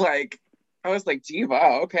 Like, I was like,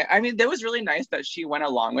 diva, okay. I mean, that was really nice that she went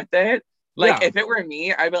along with it. Like, if it were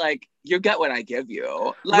me, I'd be like, you get what I give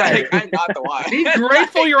you. Like, I'm not the one. Be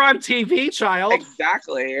grateful you're on TV, child.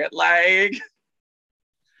 Exactly. Like,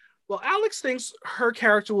 well, Alex thinks her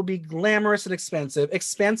character will be glamorous and expensive.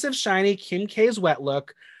 Expensive, shiny Kim K's wet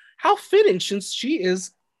look. How fitting, since she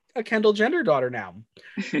is a Kendall Jenner daughter now.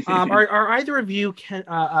 Are either of you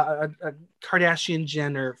Kardashian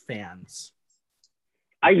Jenner fans?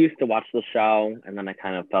 I used to watch the show, and then I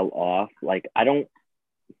kind of fell off. Like, I don't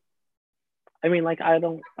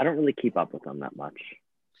really keep up with them that much.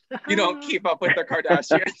 You don't keep up with the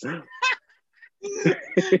Kardashians?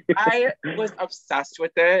 I was obsessed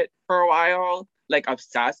with it for a while, like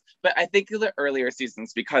obsessed. But I think the earlier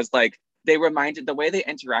seasons, because like the way they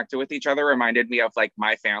interacted with each other reminded me of like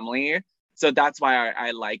my family. So that's why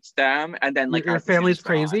I liked them. And then like your family's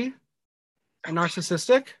crazy and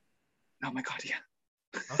narcissistic. Oh my God, yeah.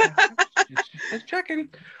 Okay. Just checking.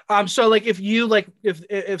 So like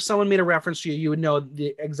if someone made a reference to you, you would know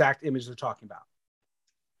the exact image they're talking about.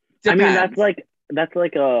 Depends. I mean, that's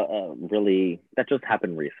like a really, that just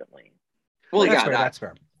happened recently. Well, that's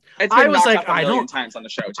fair. I was like, I don't times on the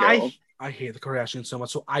show too. I hate the Kardashians so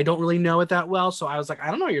much, so I don't really know it that well. So I was like,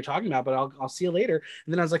 I don't know what you're talking about, but I'll see you later.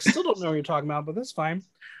 And then I was like, still don't know what you're talking about, but that's fine.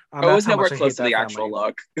 It was nowhere close to the actual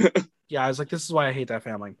look. Yeah, I was like, this is why I hate that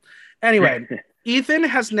family. Anyway, Ethan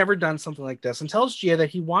has never done something like this and tells Gia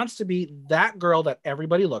that he wants to be that girl that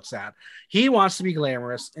everybody looks at. He wants to be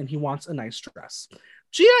glamorous and he wants a nice dress.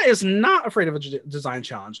 Gia is not afraid of a design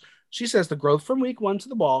challenge. She says the growth from week 1 to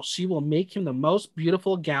the ball, she will make him the most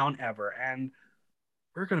beautiful gown ever. And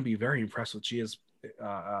we're going to be very impressed with Gia's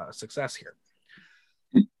success here.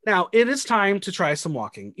 Now, it is time to try some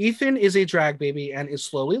walking. Ethan is a drag baby and is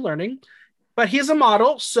slowly learning, but he's a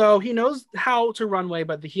model, so he knows how to runway,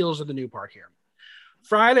 but the heels are the new part here.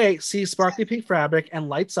 Friday sees sparkly pink fabric and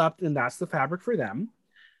lights up, and that's the fabric for them.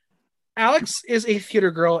 Alex is a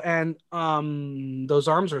theater girl, and those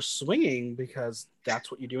arms are swinging because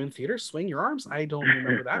that's what you do in theater, swing your arms. I don't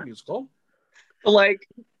remember that musical. Like...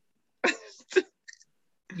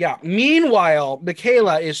 Yeah. Meanwhile,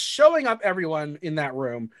 Michaela is showing up everyone in that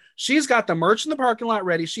room. She's got the merch in the parking lot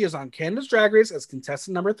ready. She is on Canada's Drag Race as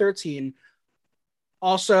contestant number 13.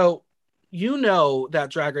 Also, you know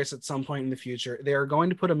that Drag Race at some point in the future, they are going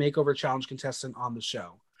to put a makeover challenge contestant on the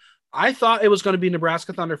show. I thought it was going to be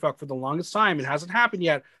Nebraska Thunderfuck for the longest time. It hasn't happened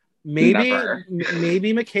yet.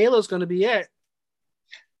 Maybe Michaela's going to be it.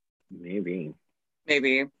 Maybe.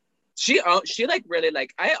 She like really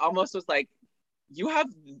like, I almost was like, you have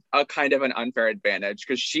a kind of an unfair advantage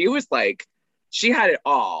because she was like, she had it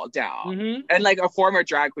all down. Mm-hmm. And like a former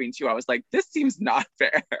drag queen too. I was like, this seems not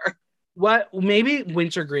fair. What? Maybe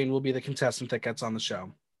Wintergreen will be the contestant that gets on the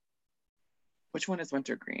show. Which one is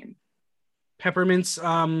Wintergreen? Peppermint's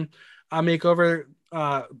makeover,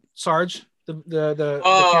 Sarge. The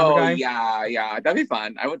camera guy. Yeah, that'd be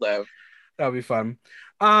fun. I would live. That would be fun.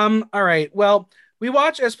 All right. Well, we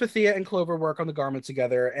watch as Pythia and Clover work on the garment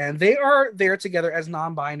together, and they are there together as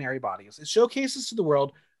non-binary bodies. It showcases to the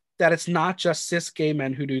world that it's not just cis gay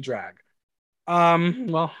men who do drag.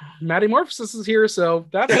 Well, Maddie Morphosis is here, so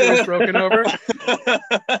that's what's broken over.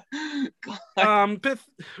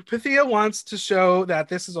 Pythia wants to show that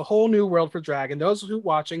this is a whole new world for drag, and those who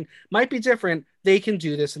watching might be different. They can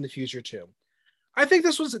do this in the future too. I think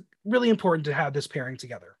this was really important to have this pairing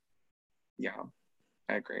together. Yeah,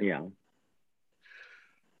 I agree. Yeah.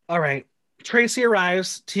 All right. Tracy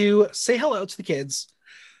arrives to say hello to the kids.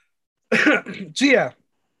 Gia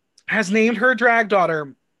has named her drag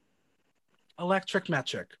daughter Electric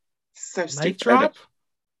Metric. So stupid. Mic drop?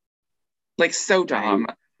 Like, so dumb.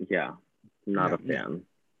 Yeah, not a fan.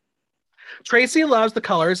 Tracy loves the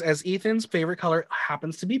colors, as Ethan's favorite color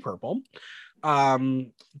happens to be purple.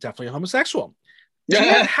 Definitely a homosexual.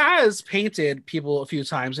 Gia has painted people a few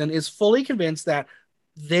times and is fully convinced that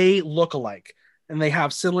they look alike and they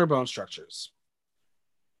have similar bone structures.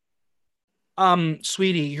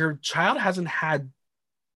 Sweetie, your child hasn't had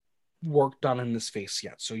work done in this face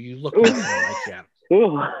yet, so you look nothing alike yet.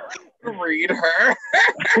 Read her.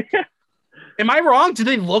 Am I wrong? Do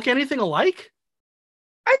they look anything alike?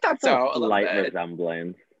 I thought so. A light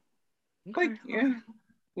resemblance. Like, yeah.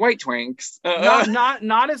 White twinks.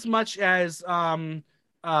 Not as much as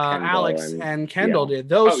Alex and Kendall did.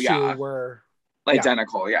 Those two were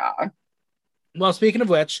identical. Yeah. Well, speaking of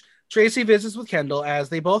which, Tracy visits with Kendall as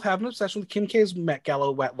they both have an obsession with Kim K's Met Gala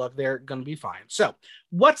wet look. They're going to be fine. So,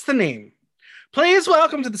 what's the name? Please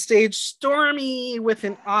welcome to the stage Stormy with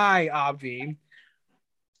an I, Obvi.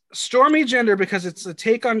 Stormy gender because it's a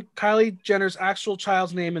take on Kylie Jenner's actual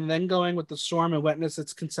child's name and then going with the storm and wetness.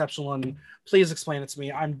 It's conceptual, and please explain it to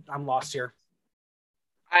me. I'm lost here.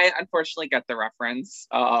 I unfortunately get the reference.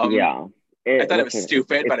 I thought it was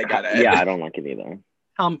stupid, but I got it. Yeah, I don't like it either.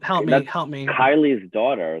 Help me. Kylie's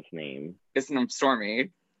daughter's name. Isn't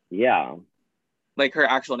Stormy? Yeah. Like, her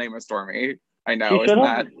actual name is Stormy. I know, isn't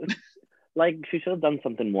that? Like, she should have done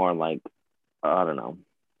something more like, I don't know.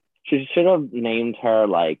 She should have named her,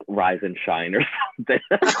 like, Rise and Shine or something.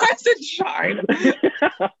 Rise and Shine?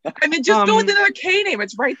 I mean, just go with another K name.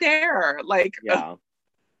 It's right there. Like, yeah.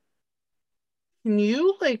 Can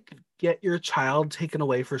you, like, get your child taken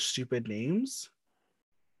away for stupid names?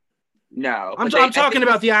 No. I'm talking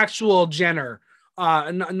about the actual Jenner,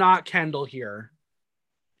 not Kendall here.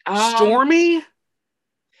 Stormy?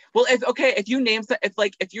 Well, if you name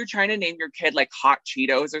if you're trying to name your kid like Hot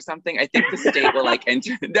Cheetos or something, I think the state will like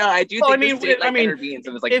enter. No, I do think the state intervenes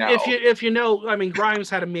and is like, no. If you know, I mean, Grimes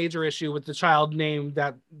had a major issue with the child name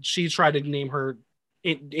that she tried to name her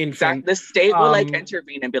infant. The state will like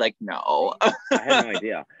intervene and be like, no. I have no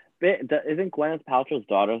idea. Isn't Gwyneth Paltrow's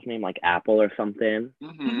daughter's name like Apple or something?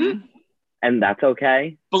 Mm-hmm. And that's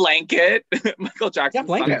okay? Blanket. Michael Jackson's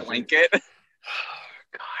Blanket. Blanket. God.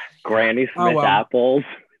 Granny Smith apples.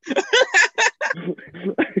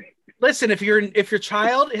 Listen, if your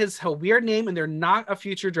child has a weird name and they're not a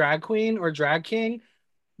future drag queen or drag king,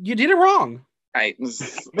 you did it wrong. Right.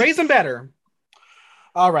 Raise them better.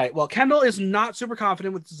 All right. Well, Kendall is not super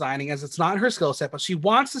confident with designing as it's not her skill set, but she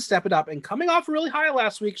wants to step it up. And coming off really high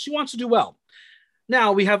last week, she wants to do well.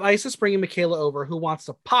 Now we have Isis bringing Michaela over, who wants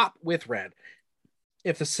to pop with red.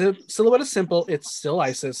 If the silhouette is simple, it's still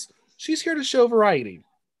Isis. She's here to show variety.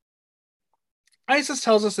 Isis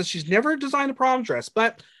tells us that she's never designed a prom dress,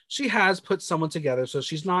 but she has put someone together, so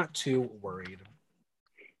she's not too worried.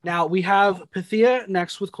 Now, we have Pythia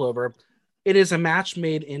next with Clover. It is a match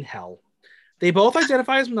made in hell. They both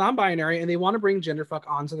identify as non-binary, and they want to bring genderfuck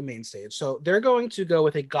onto the main stage. So they're going to go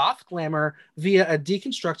with a goth glamour via a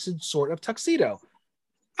deconstructed sort of tuxedo.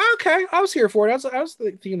 Okay, I was here for it. I was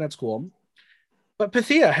thinking that's cool. But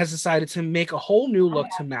Pythia has decided to make a whole new look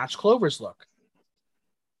to match Clover's look.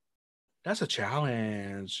 That's a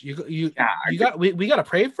challenge. We got to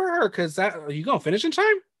pray for her because are you gonna finish in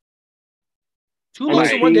time? 2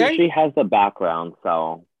 looks in one day. She has the background,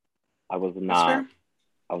 so I was not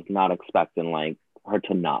expecting like her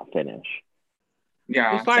to not finish.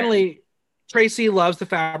 Yeah. And finally, Tracy loves the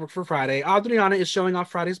fabric for Friday. Adriana is showing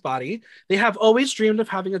off Friday's body. They have always dreamed of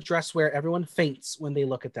having a dress where everyone faints when they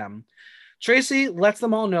look at them. Tracy lets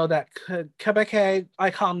them all know that Quebec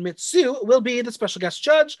icon Mitsu will be the special guest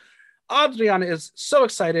judge. Adriana is so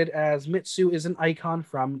excited as Mitsu is an icon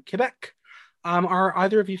from Quebec. Are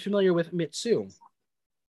either of you familiar with Mitsu?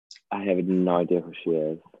 I have no idea who she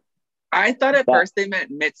is. I thought at first they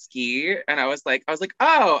meant Mitski, and I was like,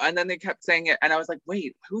 oh, and then they kept saying it, and I was like,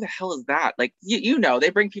 wait, who the hell is that? Like, you know, they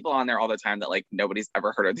bring people on there all the time that like nobody's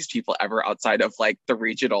ever heard of these people ever outside of like the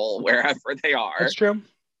regional wherever they are. That's true.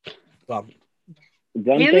 Well,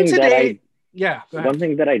 one thing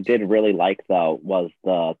that I did really like though was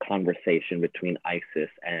the conversation between Isis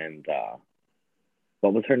and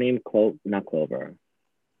what was her name? Not Clover.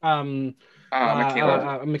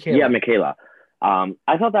 Michaela. Michaela. Yeah, Michaela.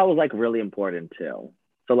 I thought that was like really important too.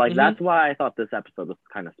 So like that's why I thought this episode was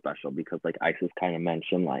kind of special, because like Isis kind of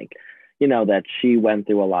mentioned like, you know, that she went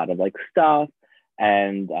through a lot of like stuff,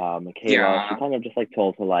 and Michaela, she kind of just like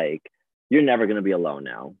told her like, you're never gonna be alone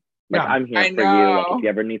now. Like I'm here for you. Like if you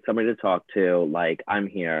ever need somebody to talk to, like I'm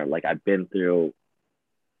here. Like I've been through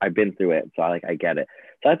it, so I get it.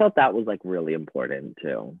 So I thought that was like really important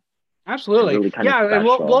too. Absolutely. Really and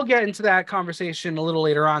we'll get into that conversation a little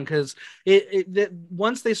later on, because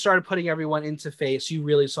once they started putting everyone into face, you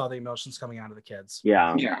really saw the emotions coming out of the kids.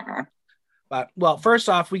 Yeah. But well, first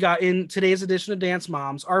off, we got in today's edition of Dance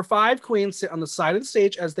Moms, our 5 queens sit on the side of the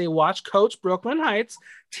stage as they watch Coach Brooklyn Heights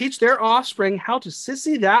teach their offspring how to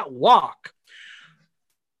sissy that walk.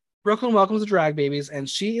 Brooklyn welcomes the drag babies, and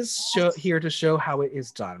she is here to show how it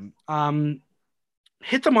is done.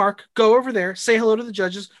 Hit the mark, go over there, say hello to the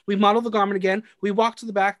judges. We model the garment again. We walk to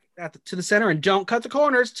the back to the center, and don't cut the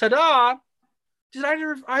corners. Ta-da! Did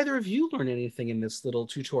either of you learn anything in this little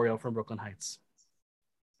tutorial from Brooklyn Heights?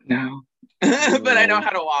 No, but I know how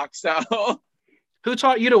to walk. So, who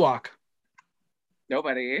taught you to walk?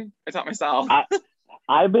 Nobody. I taught myself.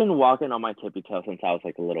 I've been walking on my tippy toe since I was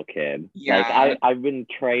like a little kid. Yeah. Like I've been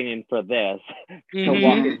training for this to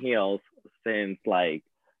walk in heels since like,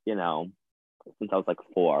 you know, since I was like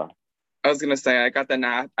 4. I was gonna say I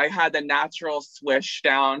had the natural swish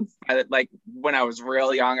down. Like when I was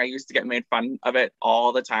real young, I used to get made fun of it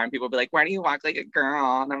all the time. People would be like, "Why do you walk like a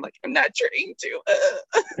girl?" And I'm like, "I'm not trained to."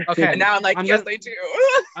 Okay. And now I'm like, "Yes, I do."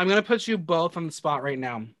 I'm gonna put you both on the spot right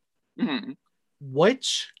now. Mm-hmm.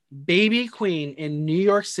 Which baby queen in New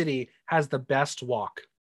York City has the best walk?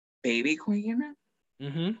 Baby queen?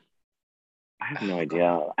 Mm-hmm. I have no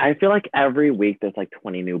idea. I feel like every week there's like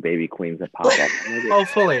 20 new baby queens that pop up.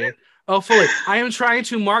 Hopefully. I am trying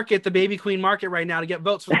to market the baby queen market right now to get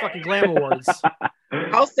votes for the fucking Glam Awards.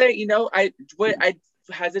 I'll say, you know, I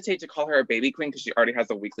hesitate to call her a baby queen because she already has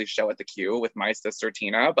a weekly show at the Q with my sister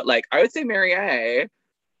Tina, but like I would say Mary A.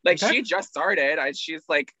 Like she just started. She's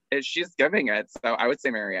giving it. So I would say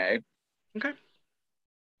Mary A. Okay. All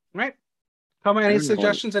right. How about any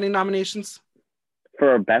suggestions, any nominations?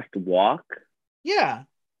 For best walk? Yeah.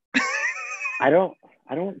 I don't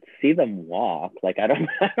see them walk. Like I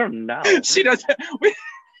don't know. She doesn't. We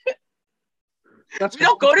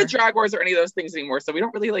don't go to drag wars or any of those things anymore, so we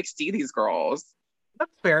don't really like see these girls.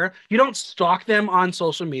 That's fair. You don't stalk them on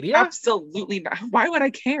social media? Absolutely not. Why would I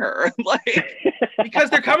care? Like because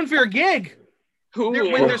they're coming for your gig.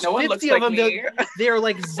 When there's no 50 of them, they're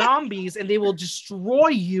like zombies, and they will destroy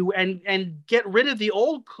you and get rid of the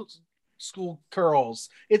old school curls.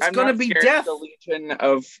 It's going to be death. The legion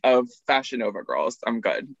of Fashion Nova girls. I'm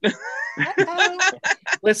good.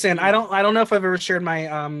 Listen, I don't know if I've ever shared my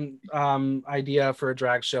idea for a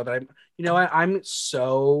drag show that I'm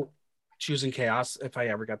so choosing chaos if I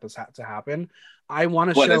ever get this to happen. I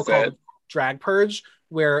want a show called Drag Purge,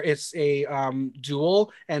 where it's a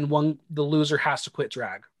duel and the loser has to quit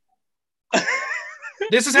drag.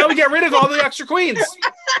 This is how we get rid of all the extra queens.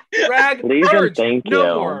 Drag Purge. Thank no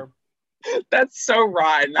you. more. That's so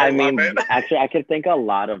rotten. I love it. Actually, I could think of a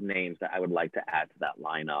lot of names that I would like to add to that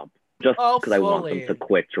lineup, just because I want them to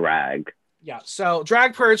quit drag. Yeah, so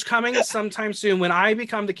Drag Purge coming sometime soon when I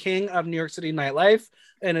become the king of New York City nightlife,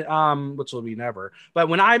 and which will be never. But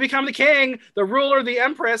when I become the king, the ruler, the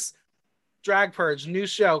empress, Drag Purge, new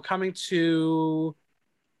show coming to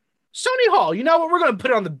Sony Hall. You know what? We're going to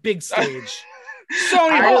put it on the big stage.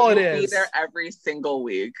 Sony Hall it is. I will be there every single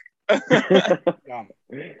week.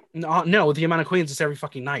 No, the amount of queens is every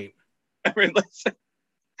fucking night. I mean, listen,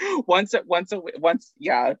 once a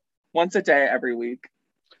day every week.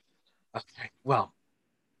 Okay, well,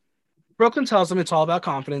 Brooklyn tells them it's all about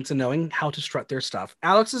confidence and knowing how to strut their stuff.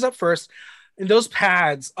 Alex is up first, and those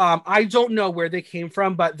pads, I don't know where they came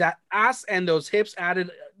from, but that ass and those hips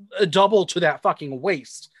added a double to that fucking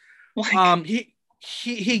waist. Like,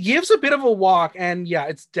 he gives a bit of a walk, and yeah,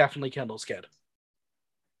 it's definitely Kendall's kid.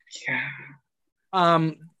 Yeah.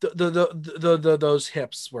 Those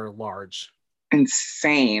hips were large.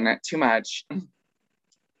 Insane. Too much.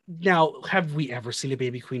 Now, have we ever seen a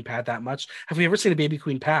baby queen pad that much? Have we ever seen a baby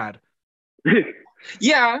queen pad?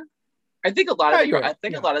 Yeah. I think a lot of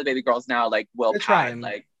a lot of the baby girls now like will pad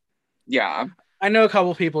like Yeah. I know a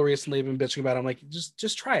couple people recently have been bitching about it. I'm like,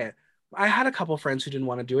 just try it. I had a couple friends who didn't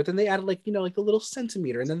want to do it. Then they added like, like the little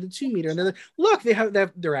centimeter and then the 2 meter. And then look,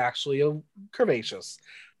 they're actually curvaceous.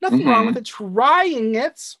 Nothing wrong with it. Trying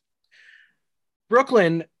it.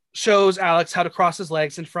 Brooklyn shows Alex how to cross his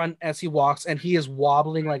legs in front as he walks, and he is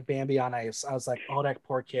wobbling like Bambi on ice. I was like, oh, that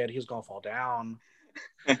poor kid. He's going to fall down.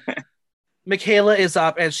 Michaela is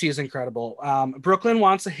up, and she's incredible. Brooklyn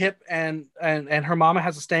wants a hip, and her mama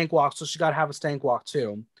has a stank walk, so she got to have a stank walk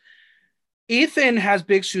too. Ethan has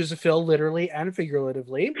big shoes to fill, literally and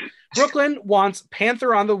figuratively. Brooklyn wants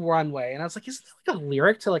Panther on the Runway, and I was like, isn't that like a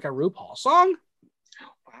lyric to like a RuPaul song?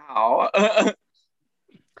 Wow.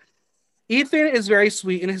 Ethan is very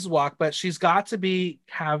sweet in his walk, but she's got to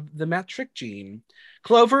have the metric gene.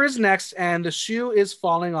 Clover is next, and the shoe is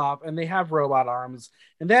falling off, and they have robot arms.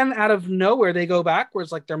 And then out of nowhere, they go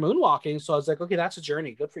backwards like they're moonwalking. So I was like, okay, that's a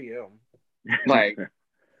journey. Good for you. Like,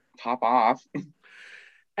 pop off.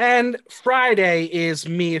 And Friday is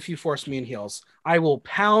me if you force me in heels. I will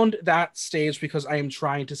pound that stage because I am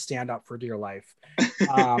trying to stand up for dear life.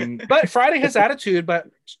 But Friday has attitude, but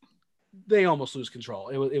they almost lose control.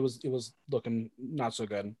 It was looking not so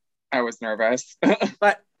good. I was nervous.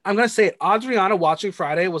 But I'm gonna say it, Adriana watching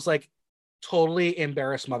Friday was like totally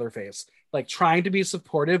embarrassed mother face, like trying to be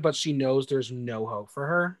supportive, but she knows there's no hope for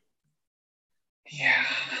her. Yeah.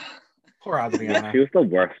 Poor Adriana. She was the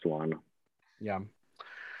worst one. Yeah.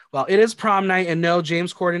 Well, it is prom night, and no,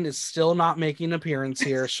 James Corden is still not making an appearance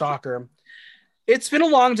here. Shocker. It's been a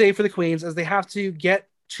long day for the queens as they have to get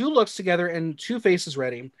 2 looks together and 2 faces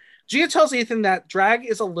ready. Gia tells Ethan that drag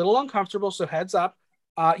is a little uncomfortable, so heads up.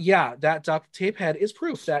 Yeah, that duct tape head is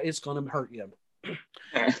proof that it's going to hurt you.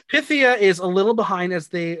 Pythia is a little behind as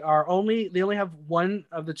they only have one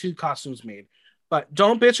of the 2 costumes made. But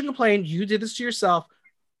don't bitch and complain. You did this to yourself.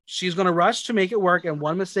 She's going to rush to make it work, and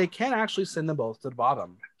one mistake can actually send them both to the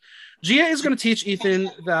bottom. Gia is going to teach Ethan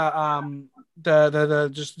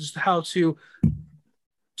just how to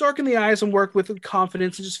darken the eyes and work with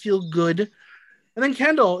confidence and just feel good. And then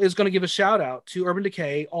Kendall is going to give a shout out to Urban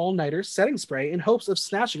Decay All-Nighter Setting Spray in hopes of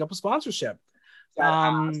snatching up a sponsorship.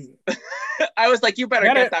 I was like, you better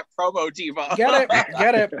get that promo, Diva. Get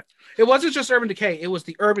it. It wasn't just Urban Decay. It was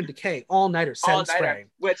the Urban Decay All-Nighter Setting Spray.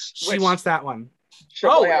 Which she wants that one.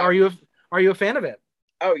 Oh, are you a fan of it?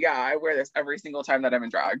 Oh yeah, I wear this every single time that I'm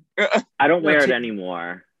in drag. I don't wear it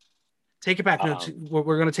anymore. Take it back. No,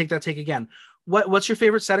 we're going to take that take again. What's your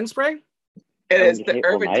favorite setting spray? It is the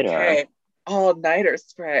Urban Decay All-Nighter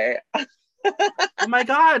Spray. Oh my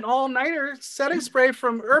God, All-Nighter Setting Spray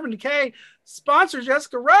from Urban Decay. Sponsor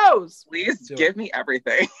Jessica Rose. Please give me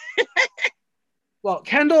everything. Well,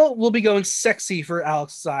 Kendall will be going sexy for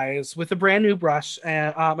Alex's eyes with a brand new brush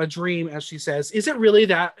and a dream, as she says. Is it really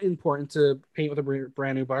that important to paint with a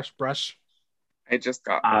brand new brush? I just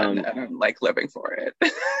got one and I'm like living for it.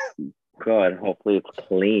 Good. Hopefully it's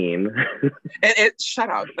clean. It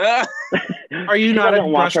shut up. Are you not a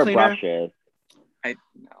brush cleaner? Brushes. I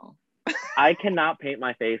know. I cannot paint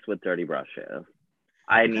my face with dirty brushes.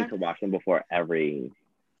 I need to wash them before every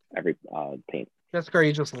paint. Jessica, are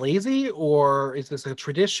you just lazy, or is this a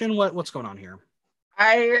tradition? What's going on here?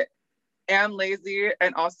 I am lazy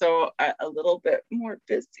and also a little bit more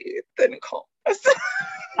busy than Cole.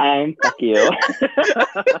 Fuck you.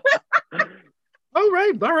 All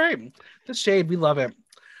right. The shade, we love it.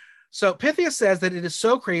 So Pythia says that it is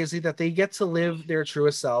so crazy that they get to live their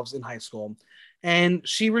truest selves in high school. And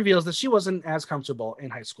she reveals that she wasn't as comfortable in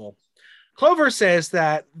high school. Clover says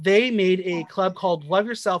that they made a club called Love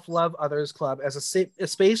Yourself, Love Others Club as a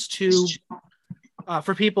space to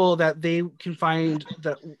for people that they can find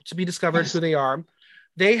to be discovered who they are.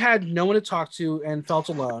 They had no one to talk to and felt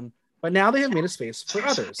alone, but now they have made a space for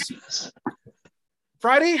others.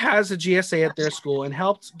 Friday has a GSA at their school and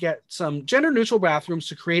helped get some gender-neutral bathrooms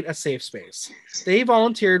to create a safe space. They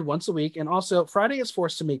volunteered once a week, and also Friday is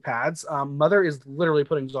forced to make pads. Mother is literally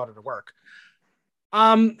putting his daughter to work.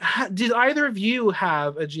 Did either of you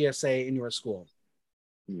have a GSA in your school?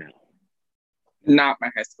 No. Not my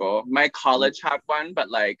high school. My college had one, but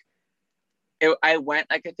like I went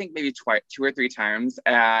like I think maybe 2 or 3 times,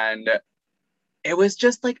 and it was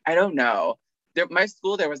just like I don't know. My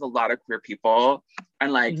school, there was a lot of queer people,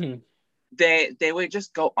 and like they would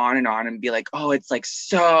just go on and be like, oh, it's like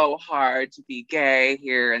so hard to be gay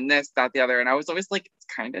here and this, that, the other. And I was always like, it's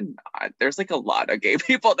kind of not. There's like a lot of gay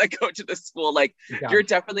people that go to the school. Like you're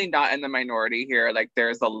definitely not in the minority here. Like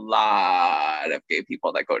there's a lot of gay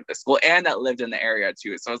people that go to the school and that lived in the area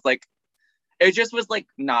too. So it's like, it just was like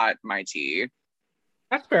not my tea.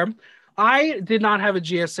 That's fair. I did not have a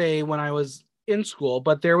GSA when I was in school,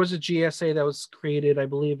 but there was a GSA that was created, I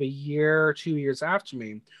believe, a year or 2 years after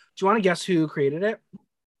me. Do you want to guess who created it?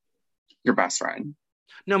 Your best friend.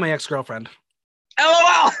 No, my ex-girlfriend.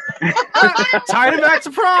 LOL. Tied it back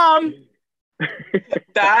to prom.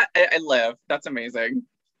 That I live. That's amazing.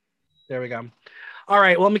 There we go. All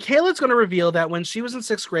right. Well, Michaela's going to reveal that when she was in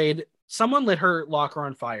 6th grade, someone lit her locker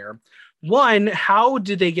on fire. 1, how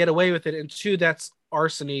did they get away with it? And 2, that's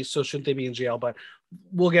arsony, so shouldn't they be in jail? But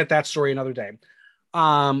we'll get that story another day.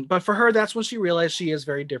 But for her, that's when she realized she is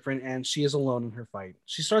very different and she is alone in her fight.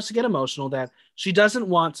 She starts to get emotional that she doesn't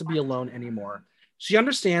want to be alone anymore. She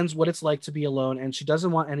understands what it's like to be alone and she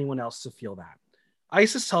doesn't want anyone else to feel that.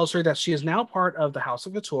 Isis tells her that she is now part of the House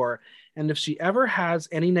of Couture, and if she ever has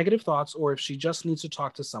any negative thoughts or if she just needs to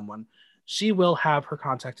talk to someone, she will have her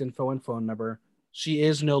contact info and phone number. She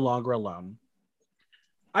is no longer alone.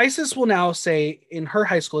 Isis will now say in her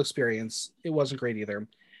high school experience, it wasn't great either,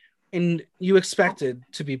 and you expected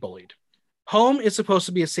to be bullied. Home is supposed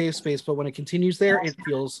to be a safe space, but when it continues there, it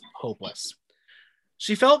feels hopeless.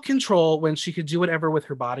 She felt control when she could do whatever with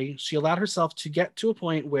her body. She allowed herself to get to a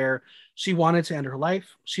point where she wanted to end her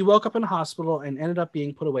life. She woke up in a hospital and ended up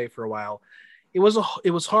being put away for a while. It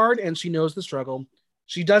was hard, and she knows the struggle.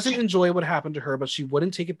 She doesn't enjoy what happened to her, but she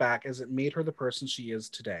wouldn't take it back as it made her the person she is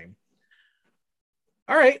today.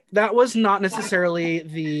 All right, that was not necessarily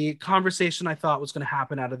the conversation I thought was going to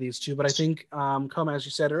happen out of these two, but I think, Koma, as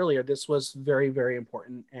you said earlier, this was very, very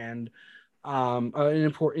important and an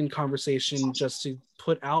important conversation just to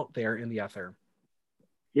put out there in the ether.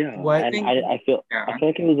 Yeah, and I feel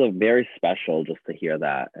like it was a very special just to hear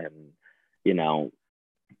that, and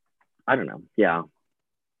I don't know, yeah.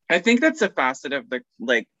 I think that's a facet of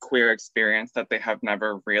the queer experience that they have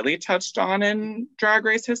never really touched on in Drag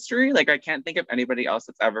Race history. I can't think of anybody else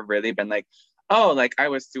that's ever really been I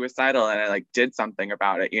was suicidal and I did something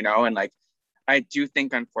about it, and I do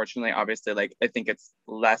think, unfortunately, obviously, I think it's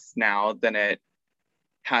less now than it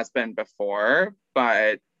has been before,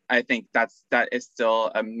 but I think that is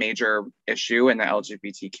still a major issue in the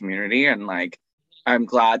LGBT community, and I'm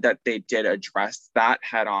glad that they did address that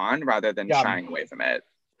head on rather than shying away from it.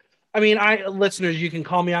 I mean, listeners, you can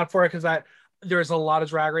call me out for it because there's a lot of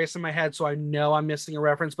Drag Race in my head, so I know I'm missing a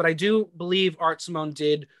reference. But I do believe Art Simone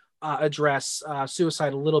did address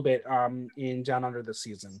suicide a little bit in Down Under this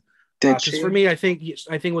season. Because for me, I think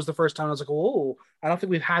it was the first time I was like, "Oh, I don't think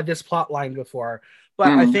we've had this plot line before." But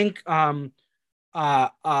I think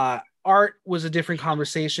Art was a different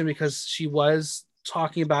conversation because she was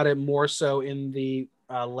talking about it more so in the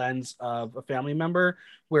lens of a family member,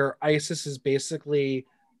 where Isis is basically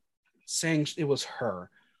saying it was her.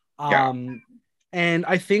 And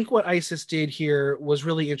I think what Isis did here was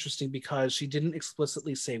really interesting because she didn't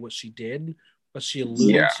explicitly say what she did, but she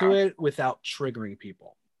alluded to it without triggering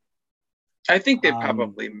people. I think they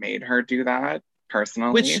probably made her do that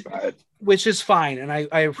personally, which is fine, and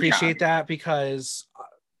I appreciate that because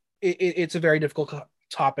it's a very difficult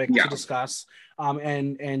topic to discuss,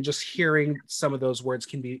 and just hearing some of those words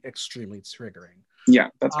can be extremely triggering. Yeah,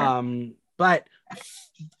 that's right. But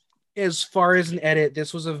as far as an edit,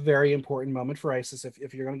 this was a very important moment for Isis.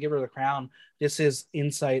 If you're going to give her the crown, this is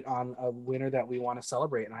insight on a winner that we want to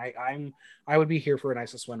celebrate, and I would be here for an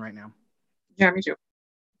Isis win right now. Yeah, me too.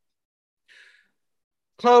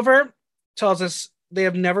 Clover tells us they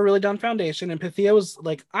have never really done foundation, and Pythia was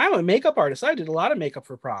like, I'm a makeup artist. I did a lot of makeup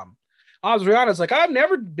for prom. Adriana's like, I've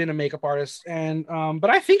never been a makeup artist, and but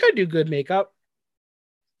I think I do good makeup.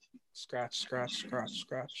 Scratch. Well,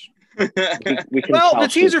 the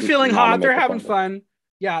teams are feeling hot. They're having fun.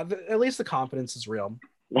 Yeah, at least the confidence is real.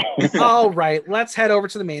 All right, let's head over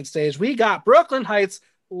to the main stage. We got Brooklyn Heights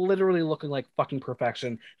literally looking like fucking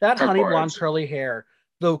perfection. That honey blonde curly hair,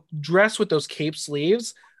 the dress with those cape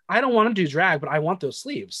sleeves. I don't want to do drag, but I want those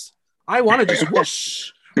sleeves. I want to just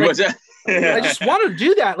whoosh. I just want to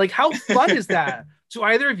do that. How fun is that? Do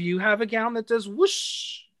either of you have a gown that does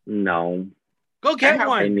whoosh? No. Go get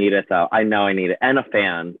one. I need it though. I know I need it, and a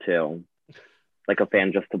fan too, a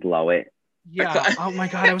fan just to blow it. Yeah. Oh my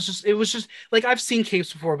god. It was just I've seen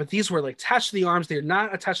capes before, but these were attached to the arms. They're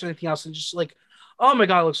not attached to anything else, and just oh my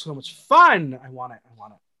god, it looks so much fun. I want it.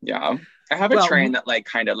 Yeah, I have a train that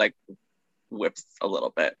kind of whips a little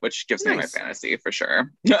bit, which gives me my fantasy for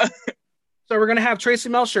sure. So we're gonna have Tracy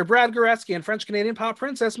Melcher, Brad Goretzky, and French Canadian pop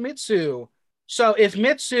princess Mitsu. So if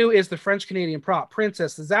Mitsu is the French Canadian pop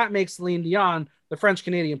princess, does that make Celine Dion the French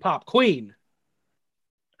Canadian pop queen?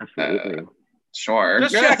 Absolutely. Sure.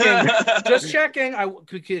 Just checking.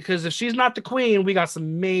 Because if she's not the queen, we got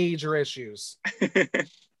some major issues.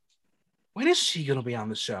 When is she gonna be on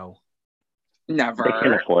the show? Never. They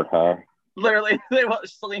can afford her. Literally,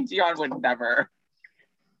 Celine Dion would never.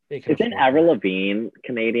 Isn't Avril Lavigne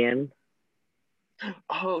Canadian?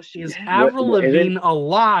 Oh, she is. Avril Lavigne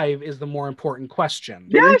alive is the more important question.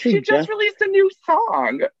 Yeah, she just released a new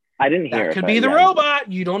song. I didn't hear it. That could be the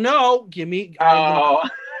robot. You don't know. Give me. Oh.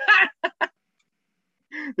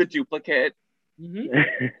 The duplicate.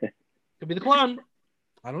 Mm-hmm. Could be the clone.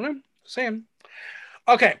 I don't know. Same.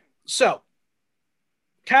 Okay, so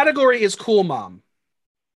category is Cool Mom.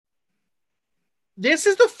 This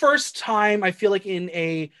is the first time I feel like in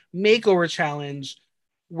a makeover challenge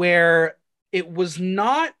where it was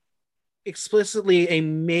not explicitly a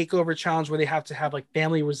makeover challenge where they have to have like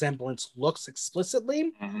family resemblance looks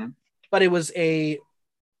explicitly, but it was a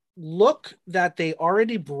look that they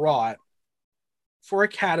already brought for a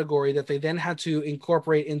category that they then had to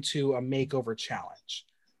incorporate into a makeover challenge.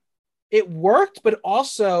 It worked, but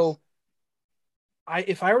also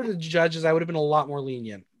if I were the judges, I would have been a lot more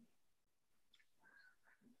lenient.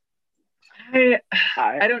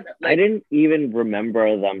 I don't know. I didn't even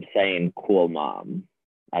remember them saying "cool mom"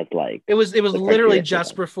 as like it was literally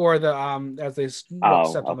just before the as they stepped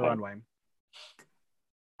on the runway.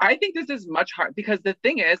 I think this is much hard because the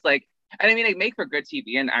thing is like, and I mean, they make for good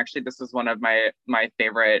TV, and actually, this is one of my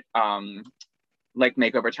favorite like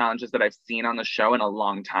makeover challenges that I've seen on the show in a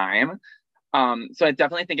long time. So I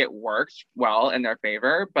definitely think it worked well in their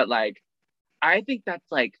favor, but like, I think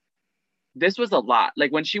that's like. This was a lot.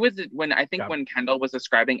 Like when Kendall was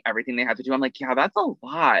describing everything they had to do, I'm like, yeah, that's a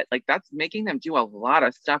lot. Like that's making them do a lot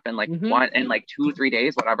of stuff in like in like 2-3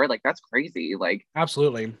 days, whatever. Like that's crazy. Like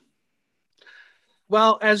absolutely.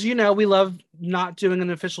 Well, as you know, we love not doing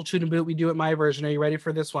an official Toot and Boot. We do it my version. Are you ready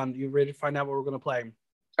for this one? You ready to find out what we're going to play?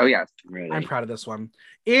 Oh yes, really. I'm proud of this one.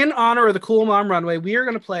 In honor of the Cool Mom runway, we are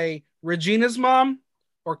going to play Regina's mom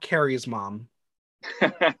or Carrie's mom.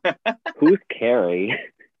 Who's Carrie?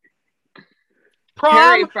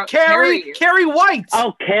 Carrie White.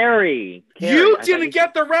 Oh, Carrie. You didn't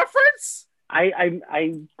get the reference? I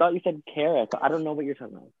thought you said Carrie. I don't know what you're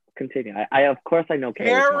talking about. Continue. I of course I know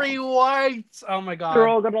Carrie White. Oh my god. They're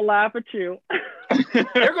all gonna laugh at you.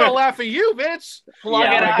 They're gonna laugh at you, bitch. Plug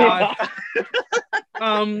it out.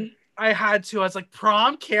 I had to. I was like,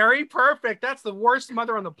 prom Carrie, perfect. That's the worst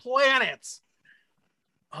mother on the planet.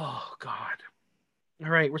 Oh god. All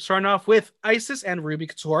right, we're starting off with Isis and Ruby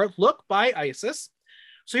Couture. Look by Isis.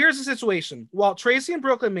 So here's the situation. While Tracy and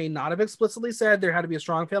Brooklyn may not have explicitly said there had to be a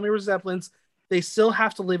strong family resemblance, they still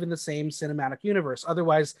have to live in the same cinematic universe.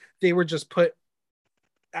 Otherwise, they were just put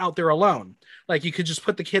out there alone. Like you could just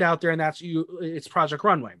put the kid out there and it's Project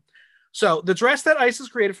Runway. So the dress that Isis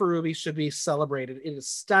created for Ruby should be celebrated. It is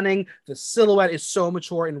stunning. The silhouette is so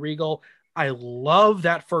mature and regal. I love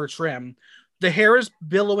that fur trim. The hair is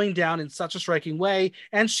billowing down in such a striking way,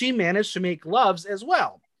 and she managed to make gloves as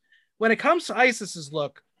well. When it comes to Isis's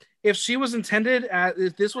look, if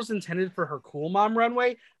this was intended for her Cool Mom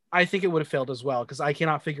runway, I think it would have failed as well because I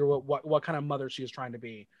cannot figure what kind of mother she is trying to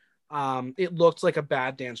be. It looked like a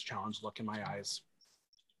bad dance challenge look in my eyes.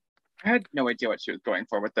 I had no idea what she was going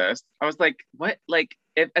for with this. I was like, what? Like,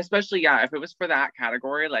 if it was for that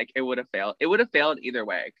category, like it would have failed. It would have failed either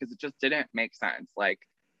way because it just didn't make sense. Like.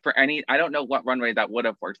 For any, I don't know what runway that would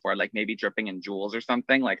have worked for, like maybe dripping in jewels or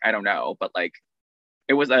something. Like, I don't know, but like,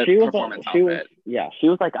 it was a performance outfit. She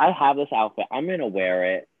was like, I have this outfit. I'm going to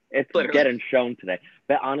wear it. It's literally getting shown today.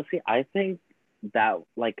 But honestly, I think that,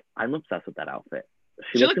 like, I'm obsessed with that outfit.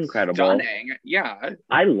 She looks incredible. Stunning. Yeah.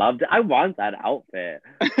 I loved it. I want that outfit.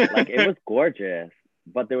 Like, it was gorgeous,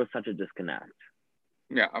 but there was such a disconnect.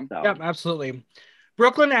 Yeah. So. Yeah, absolutely.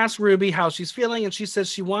 Brooklyn asks Ruby how she's feeling, and she says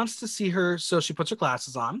she wants to see her, so she puts her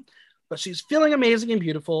glasses on. But she's feeling amazing and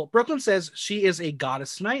beautiful. Brooklyn says she is a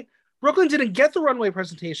goddess tonight. Brooklyn didn't get the runway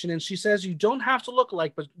presentation, and she says you don't have to look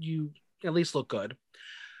alike, but you at least look good.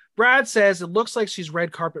 Brad says it looks like she's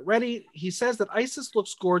red carpet ready. He says that Isis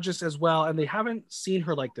looks gorgeous as well, and they haven't seen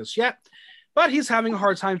her like this yet. But he's having a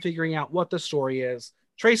hard time figuring out what the story is.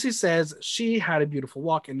 Tracy says she had a beautiful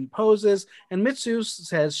walk and poses, and Mitsu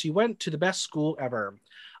says she went to the best school ever.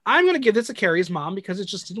 I'm going to give this to Carrie's mom because it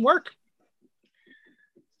just didn't work.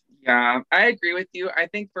 Yeah, I agree with you. I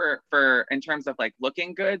think for in terms of like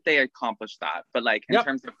looking good, they accomplished that. But like in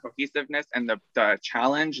terms of cohesiveness and the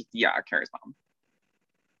challenge, yeah, Carrie's mom.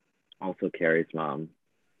 Also Carrie's mom.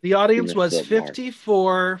 The audience was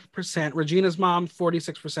 54% Regina's mom,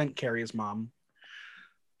 46% Carrie's mom.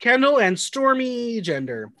 Kendall and Stormy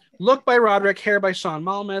Gender. Look by Roderick, hair by Sean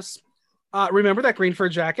Malmus. Remember that green fur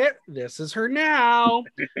jacket? This is her now.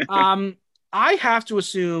 I have to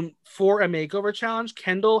assume for a makeover challenge,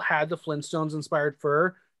 Kendall had the Flintstones inspired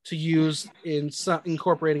fur to use in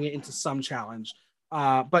incorporating it into some challenge.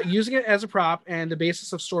 But using it as a prop and the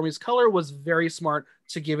basis of Stormy's color was very smart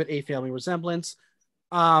to give it a family resemblance.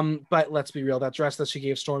 But let's be real, that dress that she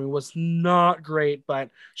gave Stormy was not great, but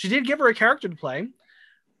she did give her a character to play.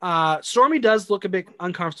 Stormy does look a bit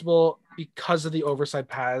uncomfortable because of the oversized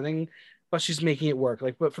padding, but she's making it work.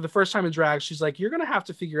 Like, but for the first time in drag, she's like, you're going to have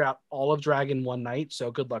to figure out all of drag in one night.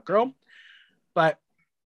 So good luck, girl. But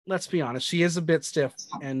let's be honest, she is a bit stiff,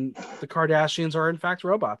 and the Kardashians are in fact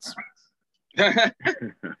robots.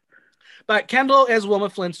 But Kendall as Wilma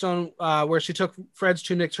Flintstone, where she took Fred's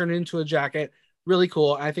tunic, turned it into a jacket, really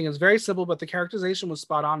cool. I think it's very simple, but the characterization was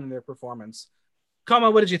spot on in their performance. Koma,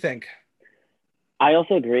 what did you think? I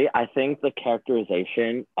also agree. I think the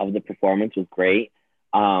characterization of the performance was great.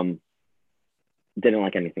 Didn't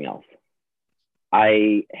like anything else.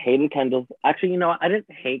 I hated Kendall's. Actually, you know what? I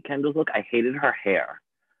didn't hate Kendall's look. I hated her hair.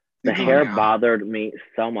 The hair bothered me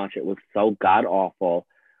so much. It was so god awful.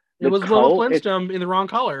 It was Wilma Flintstone in the wrong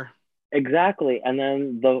color. Exactly. And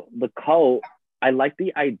then the coat, I like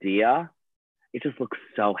the idea. It just looks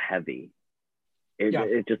so heavy.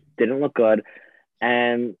 It just didn't look good.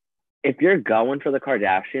 And if you're going for the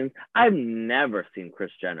Kardashians, I've never seen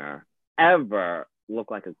Kris Jenner ever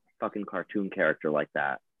look like a fucking cartoon character like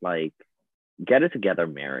that. Like, get it together,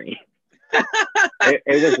 Mary.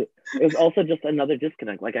 it was also just another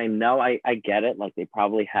disconnect. Like, I know I get it. Like, they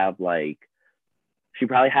probably have like, she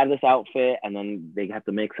probably had this outfit and then they have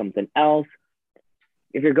to make something else.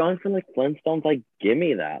 If you're going for like Flintstones, like, give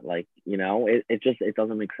me that. Like, you know, it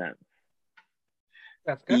doesn't make sense.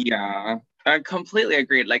 That's good. Yeah, I completely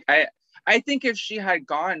agreed. Like, I think if she had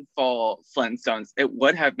gone full Flintstones, it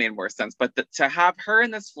would have made more sense. But to have her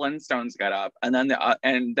in this Flintstones getup, and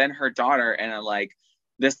then her daughter in a like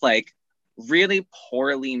this like really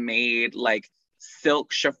poorly made like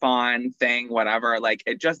silk chiffon thing, whatever, like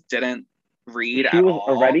it just didn't read at all. She was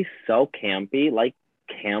already so campy. Like,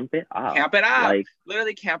 camp it up. Camp it up. Like,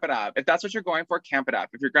 literally camp it up. If that's what you're going for, camp it up.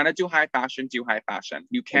 If you're gonna do high fashion, do high fashion.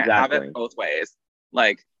 You can't have it both ways.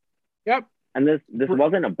 Like, yep. And this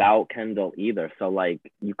wasn't about Kendall either. So like,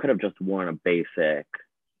 you could have just worn a basic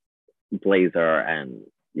blazer and,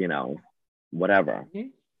 you know, whatever. Mm-hmm.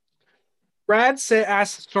 Brad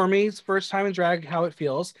asks Stormy's first time in drag how it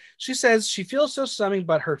feels. She says she feels so stunning,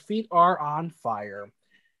 but her feet are on fire.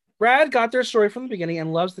 Brad got their story from the beginning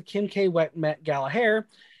and loves the Kim K Wet Met Gala hair.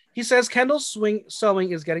 He says Kendall's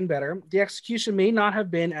sewing is getting better. The execution may not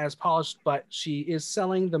have been as polished, but she is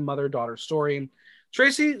selling the mother-daughter story.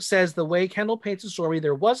 Tracy says the way Kendall paints the story,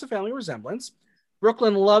 there was a family resemblance.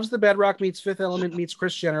 Brooklyn loves the Bedrock meets Fifth Element meets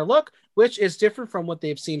Kris Jenner look, which is different from what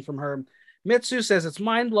they've seen from her. Mitsu says it's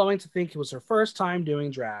mind-blowing to think it was her first time doing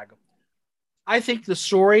drag. I think the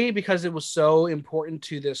story, because it was so important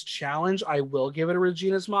to this challenge, I will give it a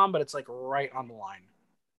Regina's Mom, but it's like right on the line.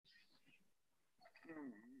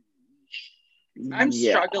 I'm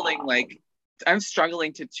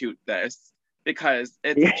struggling to toot this because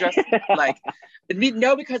it's just like,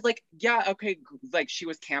 because like, yeah, okay, like she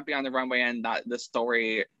was camping on the runway and not the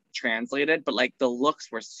story translated, but like the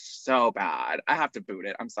looks were so bad. I have to boot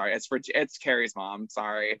it. I'm sorry. It's Carrie's mom.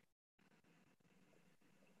 Sorry.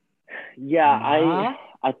 Yeah,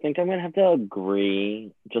 I think I'm gonna have to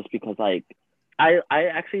agree, just because like I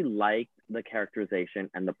actually like the characterization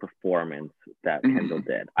and the performance that Kendall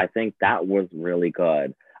did. I think that was really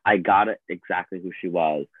good. I got it exactly who she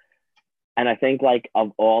was. And I think like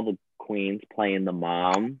of all the queens playing the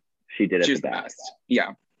mom, she did it the best.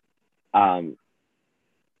 Yeah.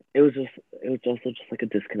 It was also just like a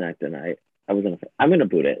disconnect, and I'm gonna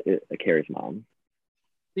boot it. Carrie's mom.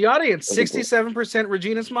 The audience, 67%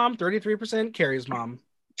 Regina's mom, 33% Carrie's mom.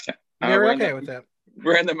 They're okay with that.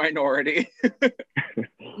 We're in the minority.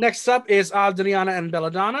 Next up is Adriana and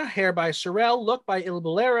Belladonna. Hair by Sherelle, look by Il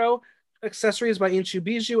Bolero, accessories by Inchu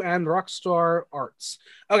Bijou and Rockstar Arts.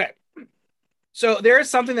 Okay, so there is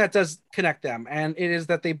something that does connect them, and it is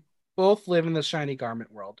that they both live in the shiny garment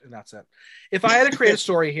world, and that's it. If I had to create a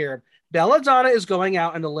story here, Belladonna is going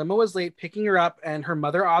out and the limo is late picking her up, and her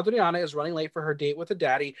mother Adriana is running late for her date with a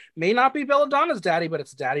daddy. May not be Belladonna's daddy, but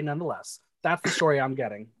it's daddy nonetheless. That's the story I'm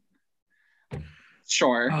getting.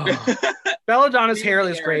 Sure. Oh. Belladonna's hair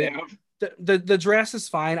is great. The dress is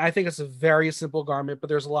fine. I think it's a very simple garment, but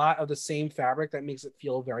there's a lot of the same fabric that makes it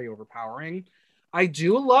feel very overpowering. I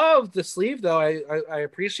do love the sleeve, though. I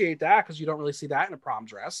appreciate that, because you don't really see that in a prom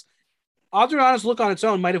dress. Adriana's look on its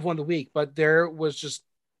own might have won the week, but there was just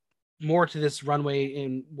more to this runway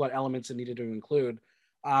in what elements it needed to include.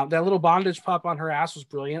 That little bondage pop on her ass was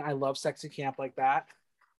brilliant. I love sexy camp like that.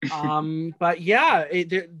 But yeah,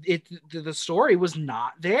 the story was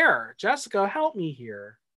not there. Jessica, help me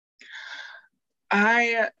here.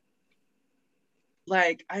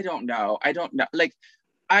 like, I don't know. Like,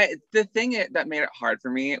 the thing that made it hard for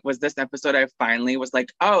me was this episode. I finally was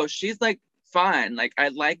like, oh, she's like fun. Like, I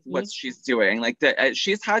like what she's doing. Like,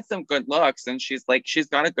 she's had some good looks, and she's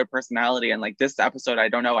got a good personality. And like this episode, I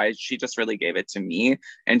don't know, she just really gave it to me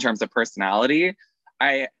in terms of personality.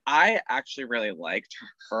 I actually really liked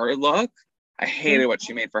her look. I hated what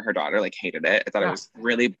she made for her daughter. Like, hated it. I thought it was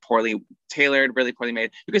really poorly tailored, really poorly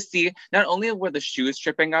made. You could see not only were the shoes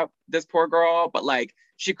tripping up this poor girl, but like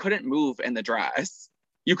she couldn't move in the dress.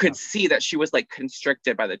 You could see that she was like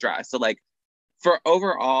constricted by the dress. So like for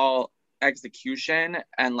overall execution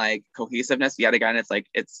and like cohesiveness, yet again, it's like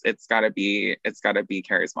it's gotta be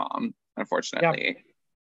Carrie's mom, unfortunately.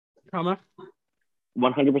 Trauma.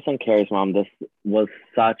 100% Carrie's mom. This was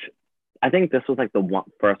such. I think this was like the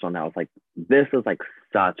first one that was like, this is like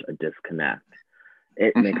such a disconnect.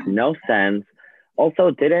 It makes no sense.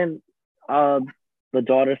 Also, didn't the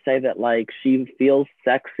daughter say that like she feels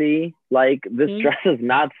sexy? Like, this dress is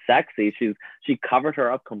not sexy. She covered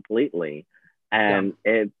her up completely, and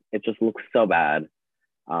it just looks so bad.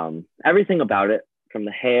 Everything about it, from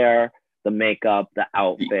the hair, the makeup, the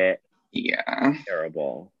outfit,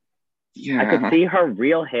 terrible. I could see her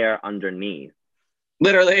real hair underneath,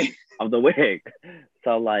 literally, of the wig.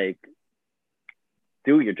 So like,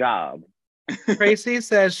 do your job. Tracy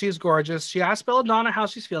says she's gorgeous. She asked Belladonna how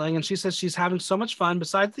she's feeling, and she says she's having so much fun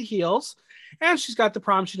besides the heels, and she's got the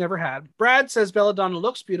prom she never had. Brad says Belladonna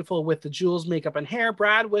looks beautiful with the jewels, makeup, and hair.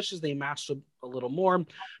 Brad wishes they matched a little more.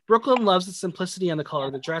 Brooklyn loves the simplicity and the color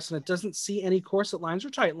of the dress, and it doesn't see any corset lines or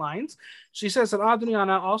tight lines. She says that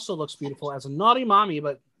Adriana also looks beautiful as a naughty mommy,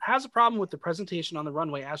 but has a problem with the presentation on the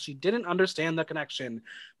runway as she didn't understand the connection.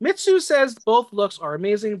 Mitsu says both looks are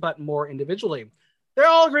amazing, but more individually. They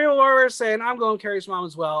all agree with what we're saying. I'm going Carrie's mom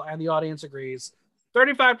as well, and the audience agrees.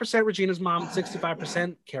 35% Regina's mom,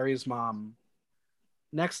 65% Carrie's mom.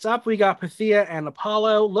 Next up, we got Pythia and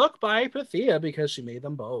Apollo. Look by Pythia because she made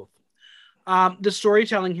them both. The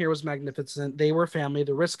storytelling here was magnificent. They were family.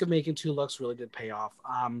 The risk of making two looks really did pay off.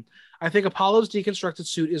 I think Apollo's deconstructed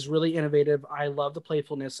suit is really innovative. I love the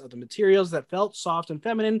playfulness of the materials that felt soft and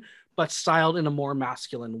feminine, but styled in a more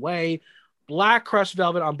masculine way. Black crushed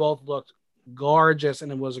velvet on both looked gorgeous,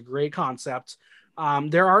 and it was a great concept.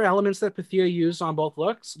 There are elements that Pythia used on both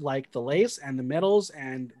looks, like the lace and the metals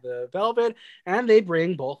and the velvet, and they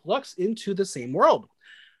bring both looks into the same world.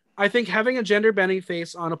 I think having a gender bending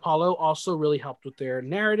face on Apollo also really helped with their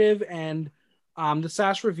narrative, and the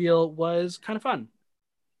sash reveal was kind of fun.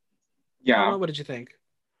 Yeah. What did you think?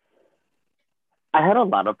 I had a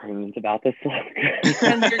lot of opinions about this look.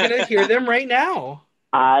 And you're going to hear them right now.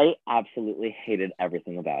 I absolutely hated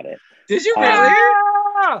everything about it. Did you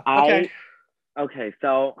really? Okay,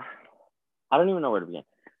 so I don't even know where to begin.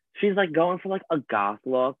 She's like going for like a goth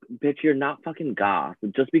look. Bitch, you're not fucking goth.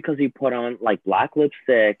 Just because you put on like black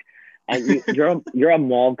lipstick and you're a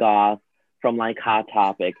mall goth from like Hot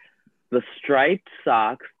Topic. The striped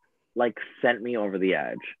socks like sent me over the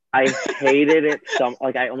edge. I hated it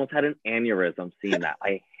like I almost had an aneurysm seeing that.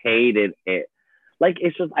 I hated it. Like,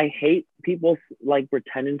 it's just, I hate people like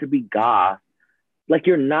pretending to be goth. Like,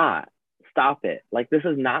 you're not. Stop it. Like, this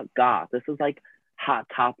is not goth. This is like Hot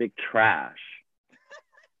Topic trash.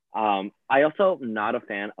 I also am not a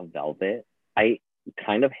fan of velvet. I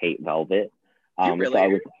kind of hate velvet. Really?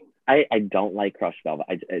 So I don't like crushed velvet.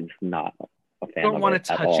 I'm just not a fan of it. You don't want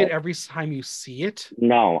to touch it every time you see it?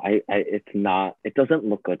 No, it's not. It doesn't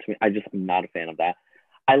look good to me. I'm not a fan of that.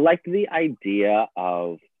 I liked the idea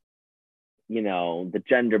of, you know, the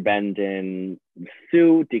gender bending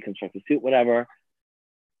suit, deconstructed suit, whatever.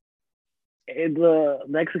 The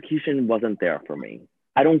execution wasn't there for me.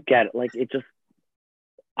 I don't get it. Like,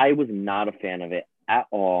 I was not a fan of it at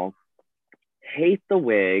all. Hate the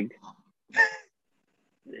wig.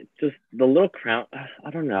 Just the little crown. I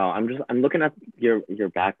don't know. I'm looking at your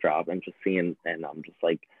backdrop and just seeing, and I'm just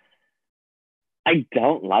like, I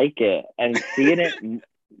don't like it. And seeing it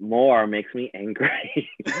more makes me angry.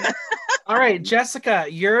 All right, Jessica,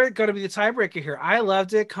 you're going to be the tiebreaker here. I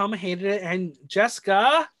loved it, hated it, and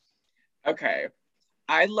Jessica? Okay.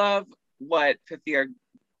 I love what Pythia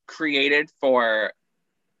created for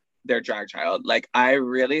their drag child. Like, I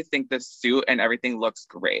really think the suit and everything looks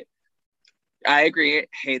great. I agree.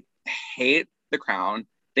 Hate the crown.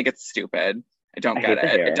 Think it's stupid. I don't get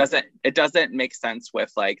it. It doesn't make sense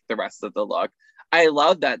with like the rest of the look. I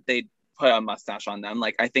love that they put a mustache on them.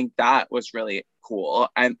 Like, I think that was really cool.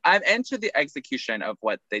 I'm into the execution of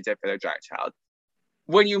what they did for their drag child.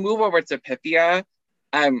 When you move over to Pythia,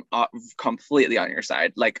 I'm completely on your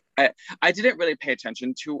side. Like, I didn't really pay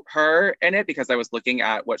attention to her in it because I was looking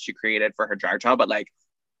at what she created for her drag child, but like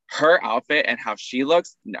her outfit and how she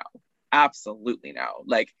looks, no, absolutely no.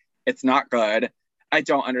 Like, it's not good. I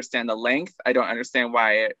don't understand the length. I don't understand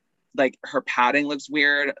why, like, her padding looks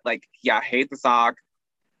weird. Like, yeah, I hate the sock.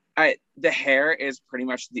 The hair is pretty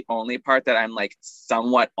much the only part that I'm like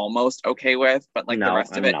somewhat almost okay with, but like the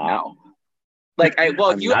rest of it, no. Like, I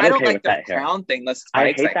don't like the crown thing. The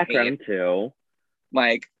spikes, I hate that crown too.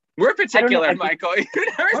 Like, we're particular, Michael.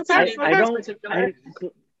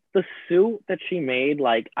 The suit that she made,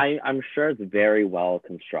 like, I'm sure it's very well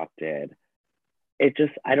constructed. It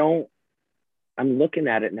just, I'm looking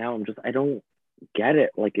at it now. I don't get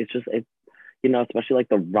it. Like, it's just, you know, especially like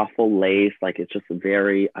the ruffle lace, like it's just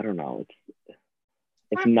very, I don't know.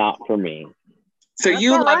 It's not for me. So that's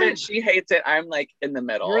you love it, she hates it. I'm like in the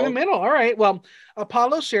middle. You're in the middle. All right. Well,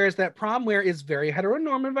 Apollo shares that prom wear is very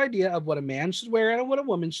heteronormative idea of what a man should wear and what a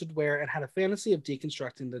woman should wear, and had a fantasy of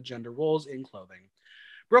deconstructing the gender roles in clothing.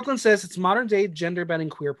 Brooklyn says it's modern day gender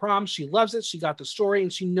bending queer prom. She loves it. She got the story,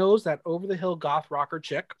 and she knows that over the hill goth rocker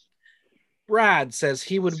chick. Brad says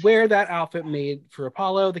he would wear that outfit made for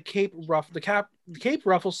Apollo, the cape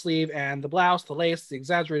ruffle sleeve, and the blouse, the lace, the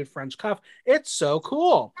exaggerated French cuff. It's so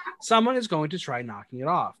cool. Someone is going to try knocking it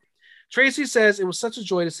off. Tracy says it was such a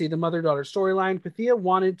joy to see the mother-daughter storyline. Pythia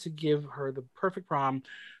wanted to give her the perfect prom.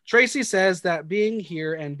 Tracy says that being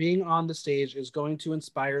here and being on the stage is going to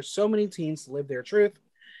inspire so many teens to live their truth.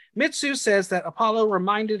 Mitsu says that Apollo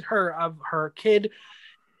reminded her of her kid.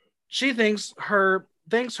 She thanks her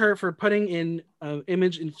for putting in an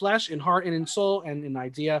image in flesh, in heart, and in soul, and in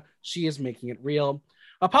idea. She is making it real.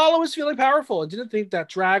 Apollo is feeling powerful and didn't think that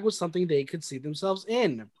drag was something they could see themselves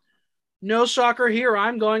in. No shocker here.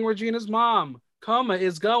 I'm going Regina's mom. Coma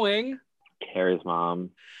is going Carrie's mom.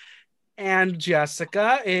 And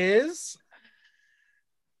Jessica is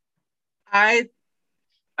I'm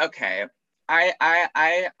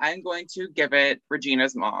going to give it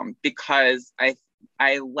Regina's mom because I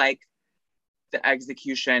like the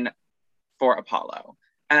execution for Apollo,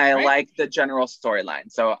 and I like the general storyline.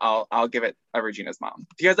 So I'll give it a Regina's mom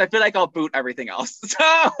because I feel like I'll boot everything else. So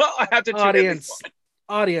I have to audience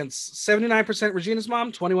 79% Regina's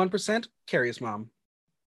mom, 21% Carrie's mom.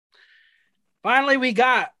 Finally, we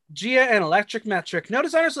got Gia and Electric Metric. No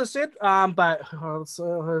designers listed, but let's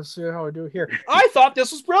see how we do here. I thought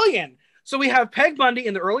this was brilliant. So we have Peg Bundy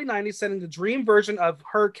in the early 90s sending the dream version of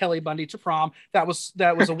her Kelly Bundy to prom. That was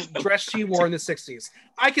a dress she wore in the 60s.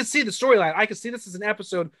 I could see the storyline. I could see this as an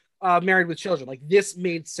episode of Married with Children. Like, this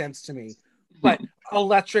made sense to me. But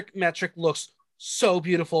Electric Metric looks so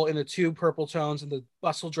beautiful in the two purple tones and the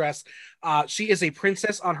bustle dress. She is a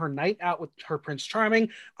princess on her night out with her Prince Charming.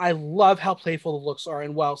 I love how playful the looks are.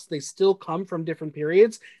 And whilst they still come from different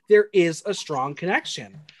periods, there is a strong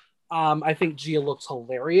connection. I think Gia looks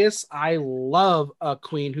hilarious. I love a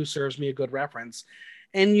queen who serves me a good reference.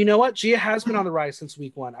 And you know what? Gia has been on the rise since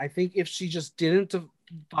week one. I think if she just didn't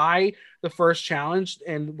buy the first challenge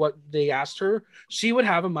and what they asked her, she would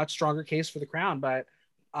have a much stronger case for the crown. But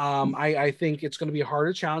I think it's going to be a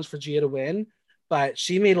harder challenge for Gia to win. But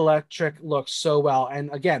she made Electric look so well.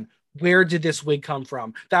 And again, where did this wig come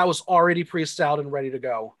from? That was already pre-styled and ready to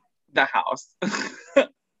go. The house.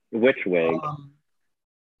 Which wig?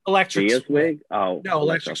 Electric's wig? Oh, no,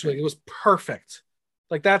 Electric's wig. It was perfect.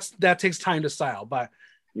 Like that takes time to style, but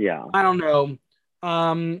yeah, I don't know.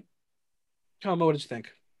 Toma, what did you think?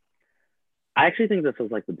 I actually think this was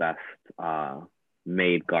like the best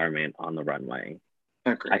made garment on the runway.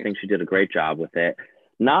 Agreed. I think she did a great job with it.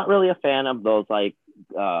 Not really a fan of those like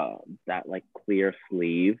that like clear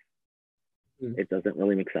sleeve. It doesn't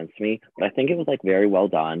really make sense to me, but I think it was like very well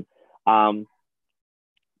done.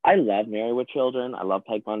 I love Married with Children. I love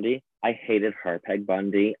Peg Bundy. I hated her Peg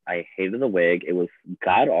Bundy. I hated the wig. It was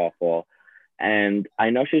god awful. And I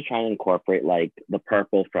know she's trying to incorporate like the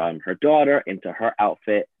purple from her daughter into her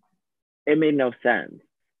outfit. It made no sense.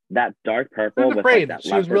 That dark purple was afraid. Like that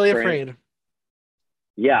she was really afraid.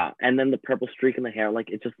 Yeah, and then the purple streak in the hair, like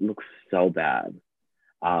it just looks so bad.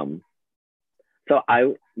 So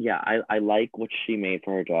I like what she made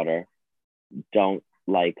for her daughter. Don't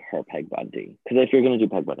like her Peg Bundy, because if you're going to do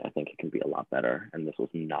Peg Bundy, I think it can be a lot better, and this was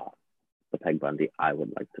not the Peg Bundy I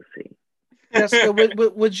would like to see. Yes,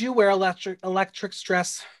 would you wear Electric's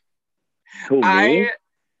dress? Who, me?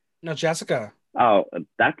 No, Jessica. Oh,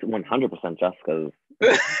 that's 100% Jessica's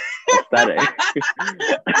aesthetic.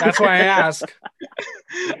 That's why I ask.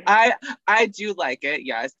 I do like it.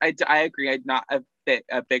 Yes, I agree. I'm not a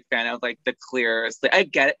big fan of like the clear. I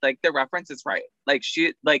get it. Like the reference is right. Like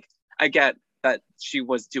I get that she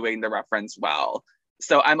was doing the reference well.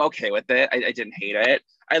 So I'm okay with it. I didn't hate it.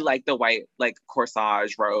 I like the white like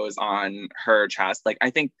corsage rose on her chest. Like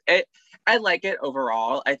I like it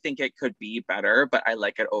overall. I think it could be better, but I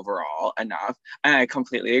like it overall enough. And I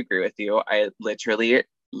completely agree with you. I literally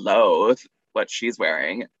loathe what she's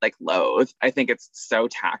wearing. Like loathe. I think it's so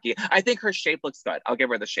tacky. I think her shape looks good. I'll give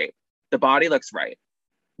her the shape. The body looks right.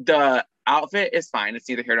 The outfit is fine. It's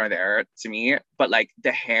neither here nor there to me, but like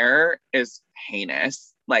the hair is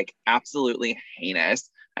heinous, like absolutely heinous.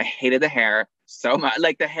 I hated the hair so much.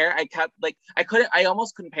 Like the hair, I kept like, I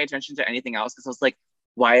almost couldn't pay attention to anything else because I was like,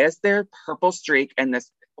 why is there purple streak and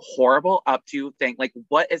this horrible updo thing? Like,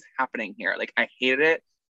 what is happening here? Like, I hated it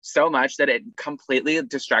so much that it completely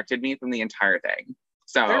distracted me from the entire thing.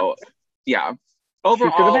 So, yeah.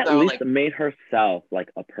 Overall, she should have at though, least like, made herself like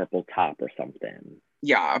a purple top or something.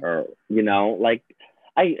 Yeah. Or, you know, like,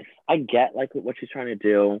 I get like what she's trying to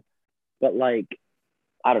do, but like,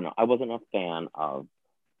 I don't know. I wasn't a fan of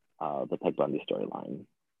the Peg Bundy storyline.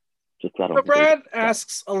 But Brad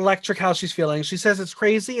asks Electric how she's feeling. She says it's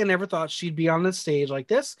crazy and never thought she'd be on the stage like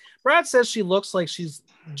this. Brad says she looks like she's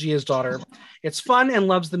Gia's daughter. It's fun and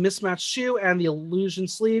loves the mismatched shoe and the illusion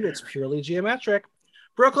sleeve. It's purely geometric.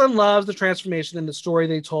 Brooklyn loves the transformation and the story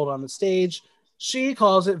they told on the stage. She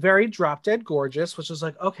calls it very drop dead gorgeous, which is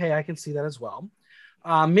like, okay, I can see that as well.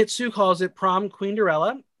 Mitsu calls it prom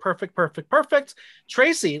queenderella. Perfect, perfect, perfect.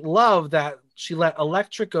 Tracy loved that she let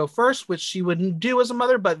Electric go first, which she wouldn't do as a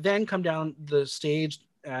mother, but then come down the stage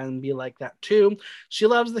and be like that too. She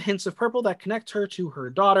loves the hints of purple that connect her to her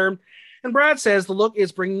daughter. And Brad says the look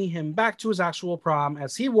is bringing him back to his actual prom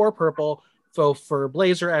as he wore purple faux fur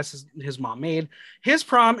blazer as his mom made. His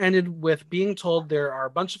prom ended with being told there are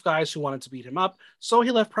a bunch of guys who wanted to beat him up, so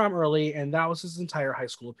he left prom early, and that was his entire high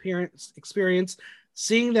school experience.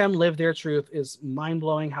 Seeing them live their truth is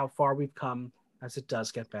mind-blowing how far we've come as it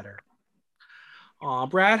does get better.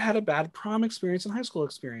 Brad had a bad prom experience and high school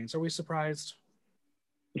experience. Are we surprised?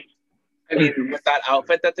 I mean, with that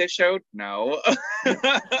outfit that they showed, no.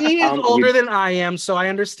 He is older than I am, so I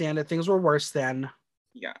understand it. Things were worse then.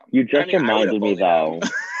 Yeah. You just reminded me, though.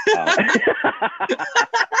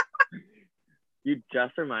 You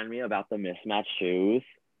just reminded me about the mismatched shoes.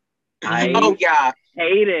 Oh yeah,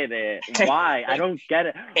 hated it. Why? I don't get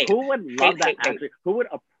it. Who would love that? Actually, who would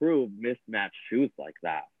approve mismatched shoes like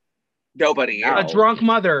that? Nobody. A drunk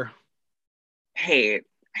mother. Hate.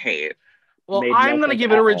 Well, I'm gonna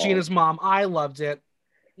give it to Regina's mom. I loved it.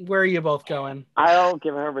 Where are you both going? I'll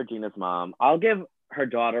give her Regina's mom. I'll give her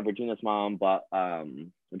daughter Regina's mom, but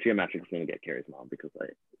Geometric's gonna get Carrie's mom because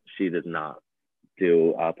like she did not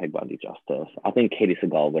do Peg Bundy justice. I think Katie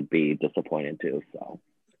Seagal would be disappointed too. So.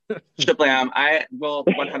 Shablam. I will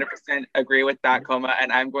 100% agree with that, Coma,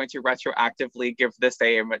 and I'm going to retroactively give the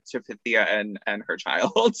same to Pythia and her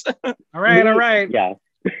child. All right. Yeah.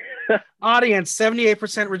 Audience,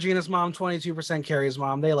 78% Regina's mom, 22% Carrie's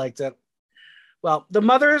mom. They liked it. Well, the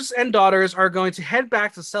mothers and daughters are going to head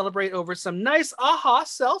back to celebrate over some nice AHA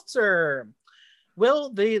seltzer. Will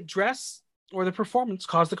the dress or the performance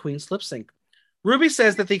cause the Queen's lip sync? Ruby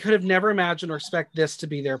says that they could have never imagined or expect this to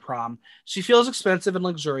be their prom. She feels expensive and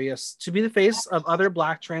luxurious. To be the face of other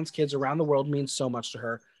Black trans kids around the world means so much to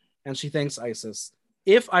her, and she thanks Isis.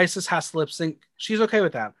 If Isis has to lip sync, she's okay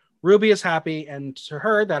with that. Ruby is happy, and to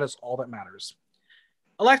her, that is all that matters.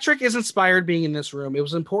 Electric is inspired being in this room. It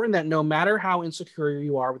was important that no matter how insecure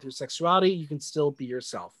you are with your sexuality, you can still be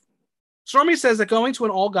yourself. Stormy says that going to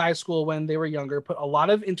an all-guys school when they were younger put a lot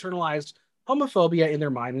of internalized homophobia in their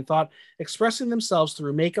mind and thought expressing themselves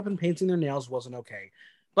through makeup and painting their nails wasn't okay.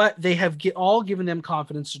 But they have all given them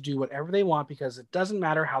confidence to do whatever they want because it doesn't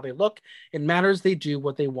matter how they look. It matters they do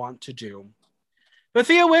what they want to do.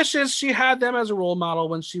 Bethia wishes she had them as a role model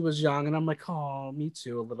when she was young. And I'm like, oh, me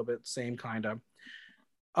too, a little bit, same kind of.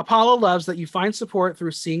 Apollo loves that you find support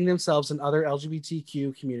through seeing themselves in other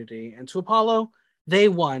LGBTQ community. And to Apollo, they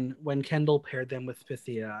won when Kendall paired them with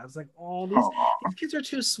Pythia. I was like, oh, these kids are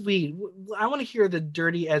too sweet. I want to hear the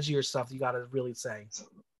dirty, edgier stuff you got to really say.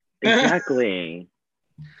 Exactly.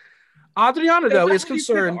 Adriana, though, is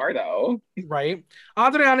concerned. Right?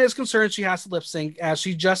 Adriana is concerned she has to lip sync as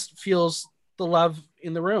she just feels the love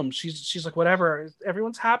in the room. She's like, whatever.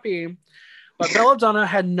 Everyone's happy. But Belladonna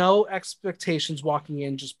had no expectations walking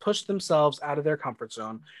in, just pushed themselves out of their comfort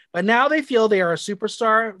zone. But now they feel they are a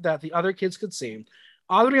superstar that the other kids could see.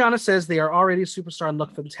 Adriana says they are already a superstar and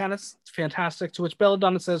look fantastic, to which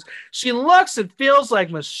Belladonna says she looks and feels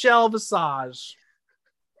like Michelle Visage.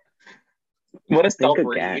 What a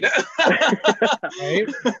self-read. Right?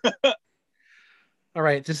 All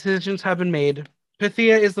right, decisions have been made.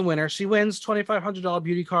 Pythia is the winner. She wins $2,500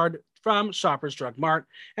 beauty card from Shoppers Drug Mart.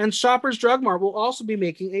 And Shoppers Drug Mart will also be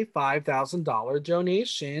making a $5,000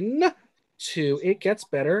 donation to It Gets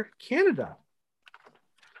Better Canada.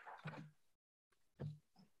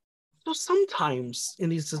 So sometimes in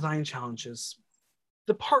these design challenges,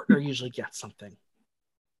 the partner usually gets something.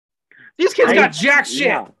 These kids got jack shit.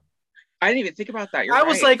 Yeah. I didn't even think about that. I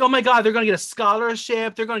was like, oh my God, they're going to get a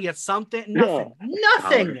scholarship. They're going to get something. Nothing.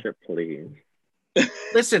 Nothing. Scholarship, please.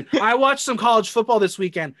 Listen, I watched some college football this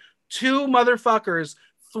weekend. 2 motherfuckers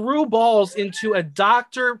threw balls into a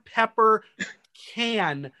Dr. Pepper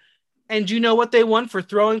can. And do you know what they won for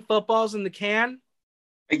throwing footballs in the can?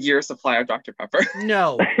 A year's supply of Dr. Pepper.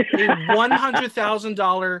 No, a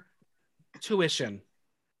 $100,000 tuition.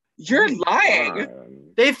 You're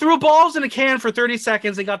lying. They threw balls in a can for 30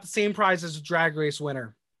 seconds and got the same prize as a drag race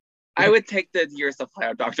winner. I would take the year's supply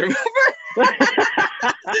of Dr. Pepper.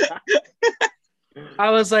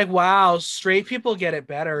 I was like, wow, straight people get it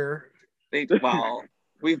better. Well,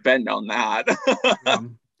 we've been on that.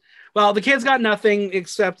 Well, the kids got nothing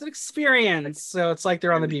except experience. So it's like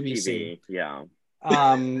they're on the BBC. Yeah.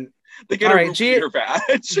 They get a repeater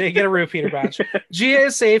badge. They get a repeater badge. Gia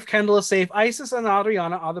is safe. Kendall is safe. Isis and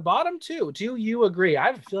Adriana are the bottom 2. Do you agree? I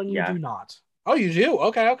have a feeling you do not. Oh, you do?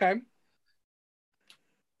 Okay.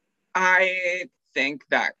 I think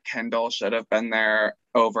that Kendall should have been there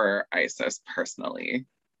over Isis personally.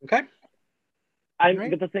 Okay.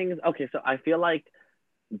 But the thing is, okay, so I feel like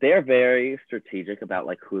they're very strategic about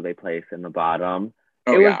like who they place in the bottom.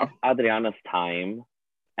 It was Adriana's time,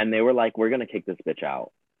 and they were like, we're gonna kick this bitch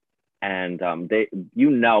out. And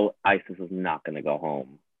Isis is not gonna go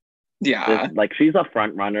home. Yeah. Like, she's a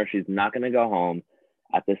front runner. She's not gonna go home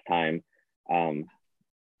at this time.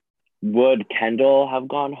 Would Kendall have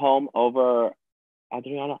gone home over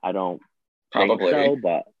Adriana? I don't think so,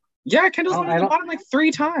 but yeah, Kendall's been at the bottom like 3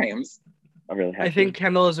 times. I think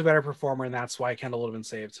Kendall is a better performer, and that's why Kendall would have been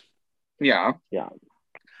saved. Yeah.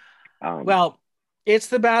 Well, it's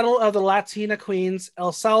the battle of the Latina queens,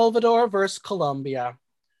 El Salvador versus Colombia.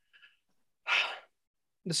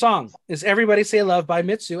 The song is Everybody Say Love by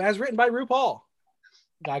Mitsu, as written by RuPaul.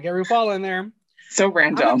 Gotta get RuPaul in there. So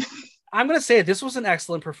random. I'm going to say this was an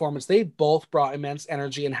excellent performance. They both brought immense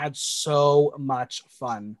energy and had so much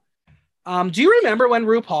fun. Do you remember when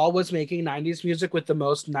RuPaul was making 90s music with the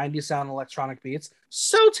most 90s sound electronic beats?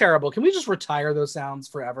 So terrible. Can we just retire those sounds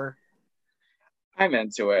forever? I'm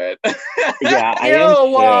into it. Yeah, I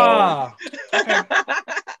am too. Okay.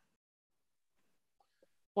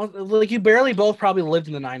 Well, like, you barely both probably lived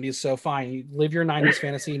in the 90s, so fine. You live your 90s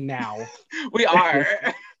fantasy now. We are.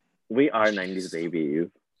 We are 90s babies.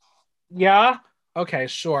 Yeah? Okay,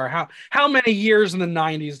 sure. How many years in the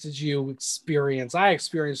 90s did you experience? I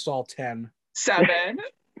experienced all 10. 7.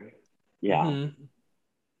 Yeah.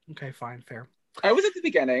 Mm-hmm. Okay, fine, fair. I was at the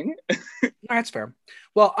beginning. That's fair.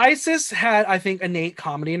 Well, Isis had, I think, innate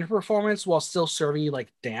comedy in her performance while still serving you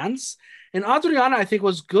like dance. And Adriana, I think,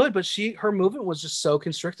 was good, but her movement was just so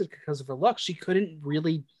constricted because of her look. She couldn't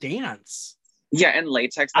really dance. Yeah, and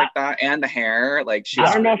latex like that, and the hair. Like,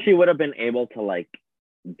 I don't know if she would have been able to like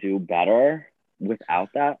do better without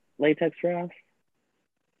that latex dress.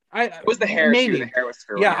 It was the hair. Maybe. The hair was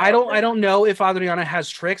screwing. Yeah, I don't know if Adriana has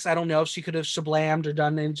tricks. I don't know if she could have shablammed or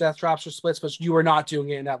done any death drops or splits, but you were not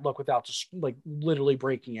doing it in that look without just like literally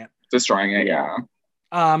breaking it. Destroying it, yeah.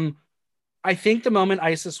 I think the moment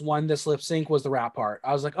Isis won this lip sync was the rap part.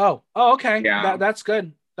 I was like, oh, okay. Yeah. That's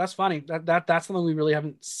good. That's funny. That's something we really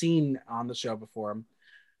haven't seen on the show before.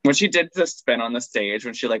 When she did the spin on the stage,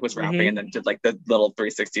 when she like was rapping and then did like the little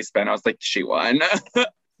 360 spin, I was like, she won.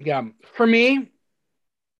 Yeah. For me,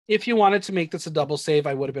 if you wanted to make this a double save,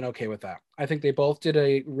 I would have been okay with that. I think they both did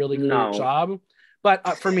a really good job.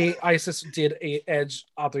 But for me, Isis did edge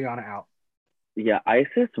Adriana out. Yeah,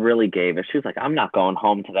 Isis really gave it. She was like, I'm not going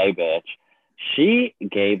home today, bitch. She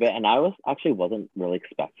gave it, and I wasn't really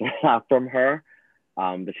expecting that from her.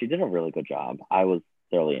 But she did a really good job. I was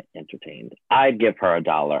thoroughly entertained. I'd give her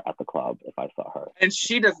 $1 at the club if I saw her. And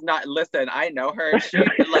she does not listen. I know her. She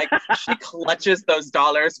she clutches those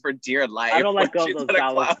dollars for dear life. I don't let go of those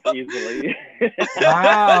dollars easily.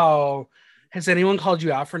 Wow. Has anyone called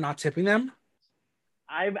you out for not tipping them?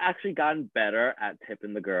 I've actually gotten better at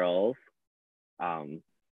tipping the girls.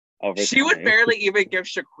 She would barely even give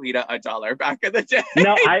Shaquita $1 back in the day.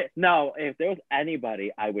 No, if there was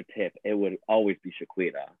anybody I would tip, it would always be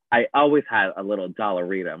Shaquita. I always had a little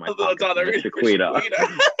dollarita in my pocket. Shaquita.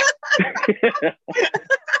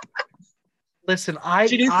 Listen,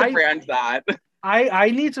 she needs to brand that.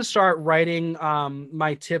 I need to start writing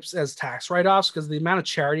my tips as tax write-offs because the amount of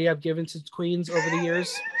charity I've given to queens over the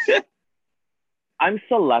years. I'm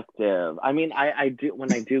selective. I mean, I do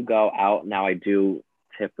when I do go out now. I do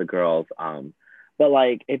tip the girls. But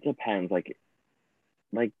like it depends. Like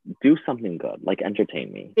do something good. Like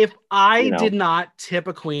entertain me. If I did not tip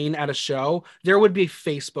a queen at a show, there would be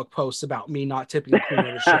Facebook posts about me not tipping a queen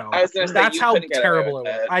at a show. That's how terrible it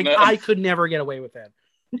was. I could never get away with it.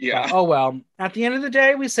 Yeah. But, oh well. At the end of the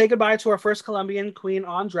day, we say goodbye to our first Colombian queen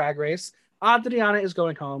on Drag Race. Adriana is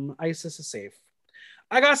going home. Isis is safe.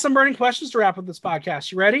 I got some burning questions to wrap up this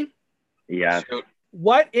podcast. You ready? Yeah.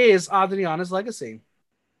 What is Adriana's legacy?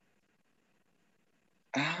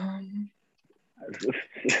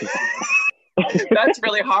 That's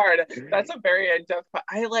really hard. That's a very in-depth.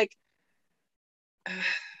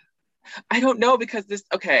 I don't know because this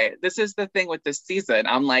is the thing with this season.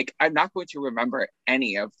 I'm like, I'm not going to remember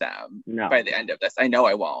any of them by the end of this. I know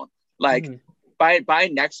I won't. Like by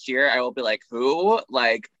next year, I will be like, who?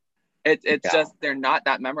 Like it's just they're not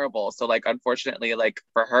that memorable. So like unfortunately, like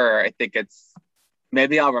for her, I think it's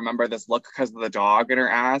maybe I'll remember this look because of the dog in her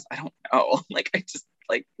ass. I don't know. Like I just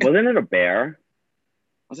like wasn't it a bear?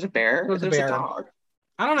 Was it a bear? It was a bear. A dog.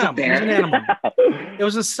 I don't know. It was an animal. It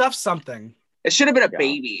was a stuffed something. It should have been a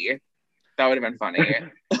baby. That would have been funny.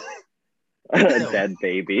 A dead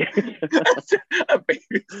baby. A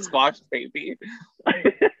baby squashed baby.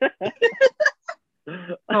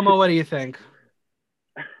 Momo, what do you think?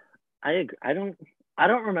 I agree. I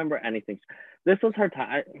don't remember anything. This was her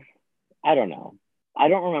time. I don't know. I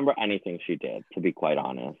don't remember anything she did, to be quite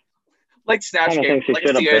honest. Like Snatch Game. She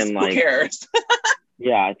should have been who cares?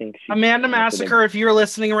 Yeah, I think Amanda Massacre, if you're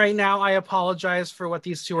listening right now, I apologize for what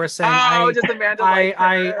these two are saying. Does Amanda like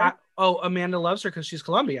her? Amanda loves her because she's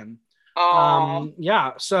Colombian. Oh.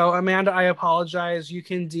 Yeah. So Amanda, I apologize. You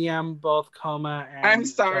can DM both Coma and I'm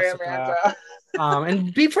sorry, Jessica, Amanda.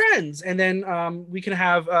 and be friends, and then we can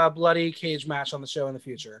have a bloody cage match on the show in the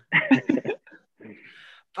future.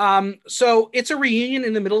 So it's a reunion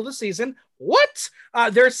in the middle of the season. What?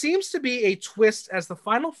 There seems to be a twist as the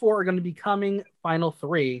final four are going to be coming final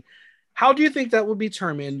three. How do you think that will be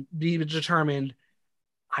determined?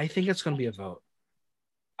 I think it's going to be a vote.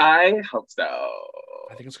 I hope so.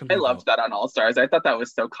 I think it's going to be I loved that on All Stars. I thought that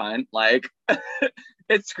was so cunt. Like,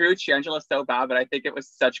 it screwed Shangela so bad, but I think it was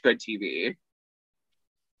such good TV.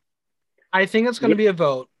 I think it's going to be a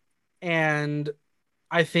vote. And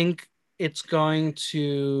I think it's going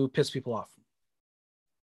to piss people off.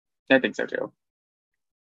 I think so too.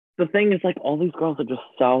 The thing is, like, all these girls are just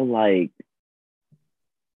so, like,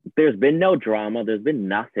 there's been no drama. There's been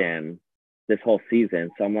nothing this whole season.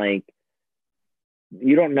 So I'm like,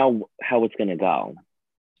 you don't know how it's going to go.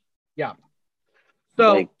 Yeah.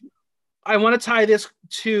 So I want to tie this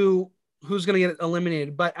to who's going to get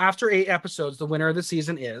eliminated. But after 8 episodes, the winner of the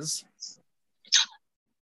season is?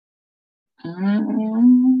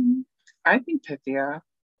 I think Pythia.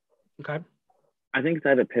 Okay. I think it's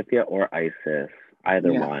either Pythia or Isis,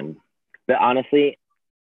 either one. But honestly,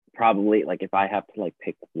 probably like if I have to like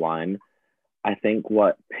pick one, I think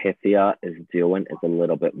what Pythia is doing is a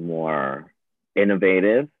little bit more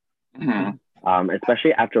innovative,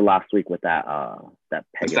 especially after last week with that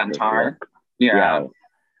Pegasus Centaur. Look. Yeah.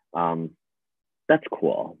 That's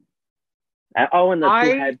cool. And the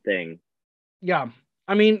two-head thing. Yeah.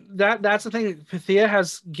 I mean, that's the thing. Pythia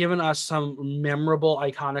has given us some memorable,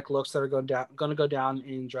 iconic looks that are going to go down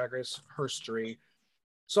in Drag Race history.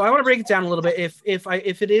 So I want to break it down a little bit.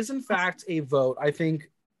 If it is in fact a vote, I think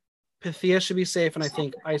Pythia should be safe, and I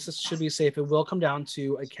think Isis should be safe. It will come down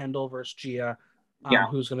to a Kendall versus Gia,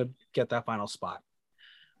 who's going to get that final spot.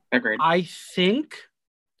 Agreed. I think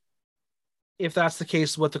if that's the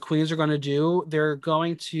case, what the queens are going to do, they're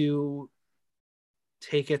going to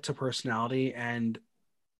take it to personality and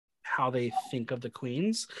how they think of the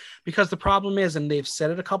queens, because the problem is, and they've said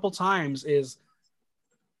it a couple times, is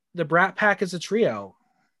the Brat Pack is a trio.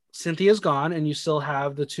 Cynthia's gone and you still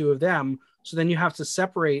have the two of them, so then you have to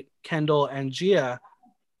separate Kendall and Gia.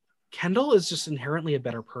 Kendall is just inherently a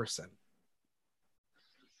better person.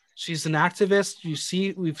 She's an activist.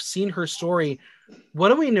 We've seen her story. What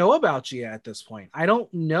do we know about Gia at this point? I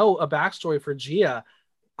don't know a backstory for Gia.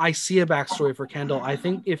 I see a backstory for Kendall. I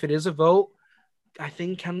think if it is a vote, I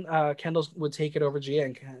think Kendall would take it over Gia,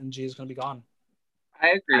 and Gia's going to be gone.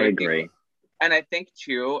 I agree. And I think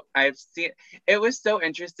too, I've seen, it was so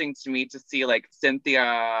interesting to me to see like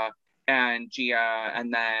Cynthia and Gia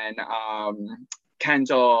and then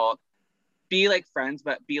Kendall be like friends,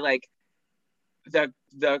 but be like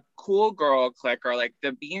the cool girl clique or like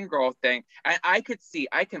the being girl thing. And I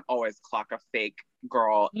can always clock a fake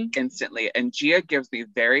girl instantly. And Gia gives me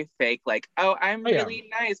very fake, like, oh, I'm really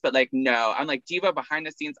nice. But like, no, I'm like, diva behind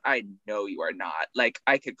the scenes, I know you are not. Like,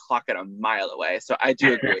 I could clock it a mile away. So I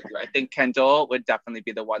do agree with you. I think Kendall would definitely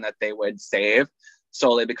be the one that they would save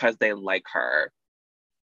solely because they like her.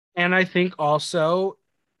 And I think also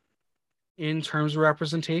in terms of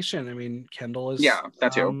representation, I mean, Kendall is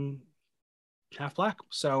that too. Half black.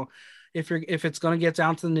 So if it's going to get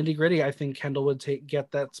down to the nitty gritty, I think Kendall would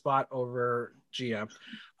get that spot over Gia.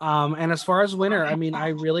 And as far as winner, I mean, I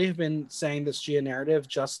really have been saying this Gia narrative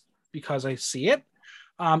just because I see it.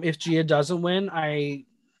 If Gia doesn't win, I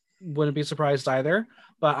wouldn't be surprised either.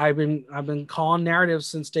 But I've been calling narratives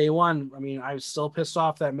since day one. I mean, I was still pissed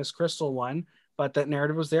off that Miss Crystal won, but that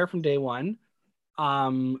narrative was there from day one.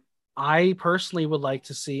 I personally would like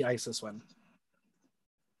to see Isis win.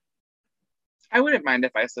 I wouldn't mind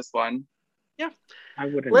if Isis won. Yeah, I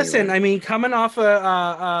wouldn't. Listen, either. I mean, coming off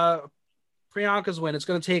Priyanka's win, it's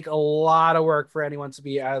going to take a lot of work for anyone to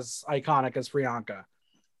be as iconic as Priyanka.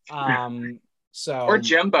 So or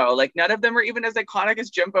Jimbo, like none of them are even as iconic as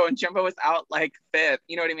Jimbo, and Jimbo was out like fifth.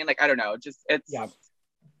 You know what I mean? Like I don't know, just it's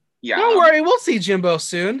yeah. Don't worry, we'll see Jimbo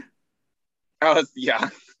soon. Oh yeah.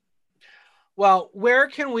 Well, where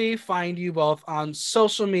can we find you both on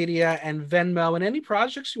social media and Venmo and any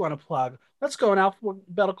projects you want to plug? Let's go in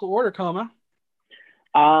alphabetical order, Coma.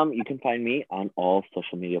 You can find me on all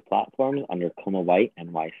social media platforms under Coma White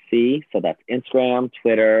NYC. So that's Instagram,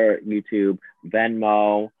 Twitter, YouTube,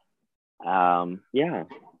 Venmo. Yeah.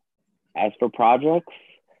 As for projects,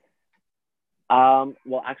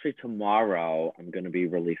 well, actually tomorrow I'm going to be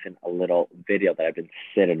releasing a little video that I've been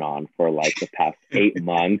sitting on for like the past 8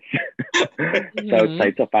 months. So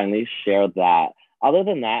excited to finally share that. Other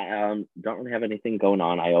than that, don't really have anything going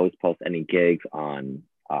on. I always post any gigs on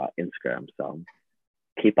Instagram. So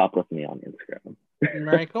keep up with me on Instagram.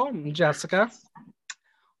 Very cool. Jessica?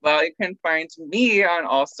 Well, you can find me on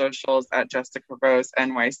all socials at Jessica Rose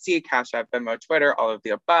NYC, Cash App, Venmo, Twitter, all of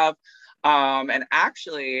the above. And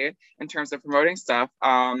actually, in terms of promoting stuff,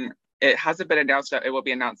 it hasn't been announced yet. It will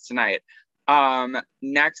be announced tonight.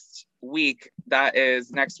 Next week, that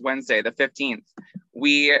is next Wednesday, the 15th,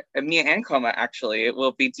 me and Coma actually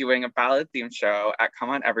will be doing a ballad themed show at Come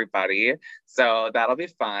On Everybody. So that'll be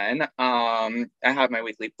fun. I have my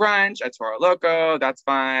weekly brunch at Toro Loco. That's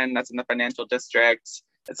fun. That's in the financial district.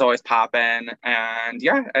 It's always popping. And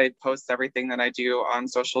yeah, I post everything that I do on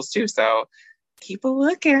socials too. So keep a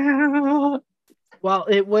lookout. Well,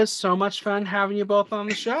 it was so much fun having you both on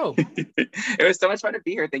the show. It was so much fun to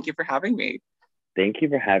be here. Thank you for having me. Thank you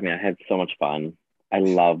for having me. I had so much fun. I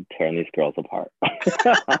love tearing these girls apart.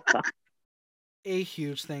 A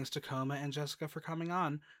huge thanks to Coma and Jessica for coming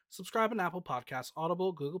on. Subscribe on Apple Podcasts,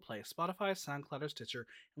 Audible, Google Play, Spotify, SoundCloud, or Stitcher,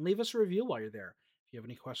 and leave us a review while you're there. If you have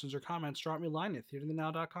any questions or comments, drop me a line at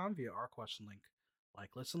theaterthenow.com via our question link.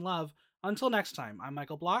 Like, listen, love. Until next time, I'm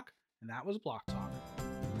Michael Block, and that was Block Talk.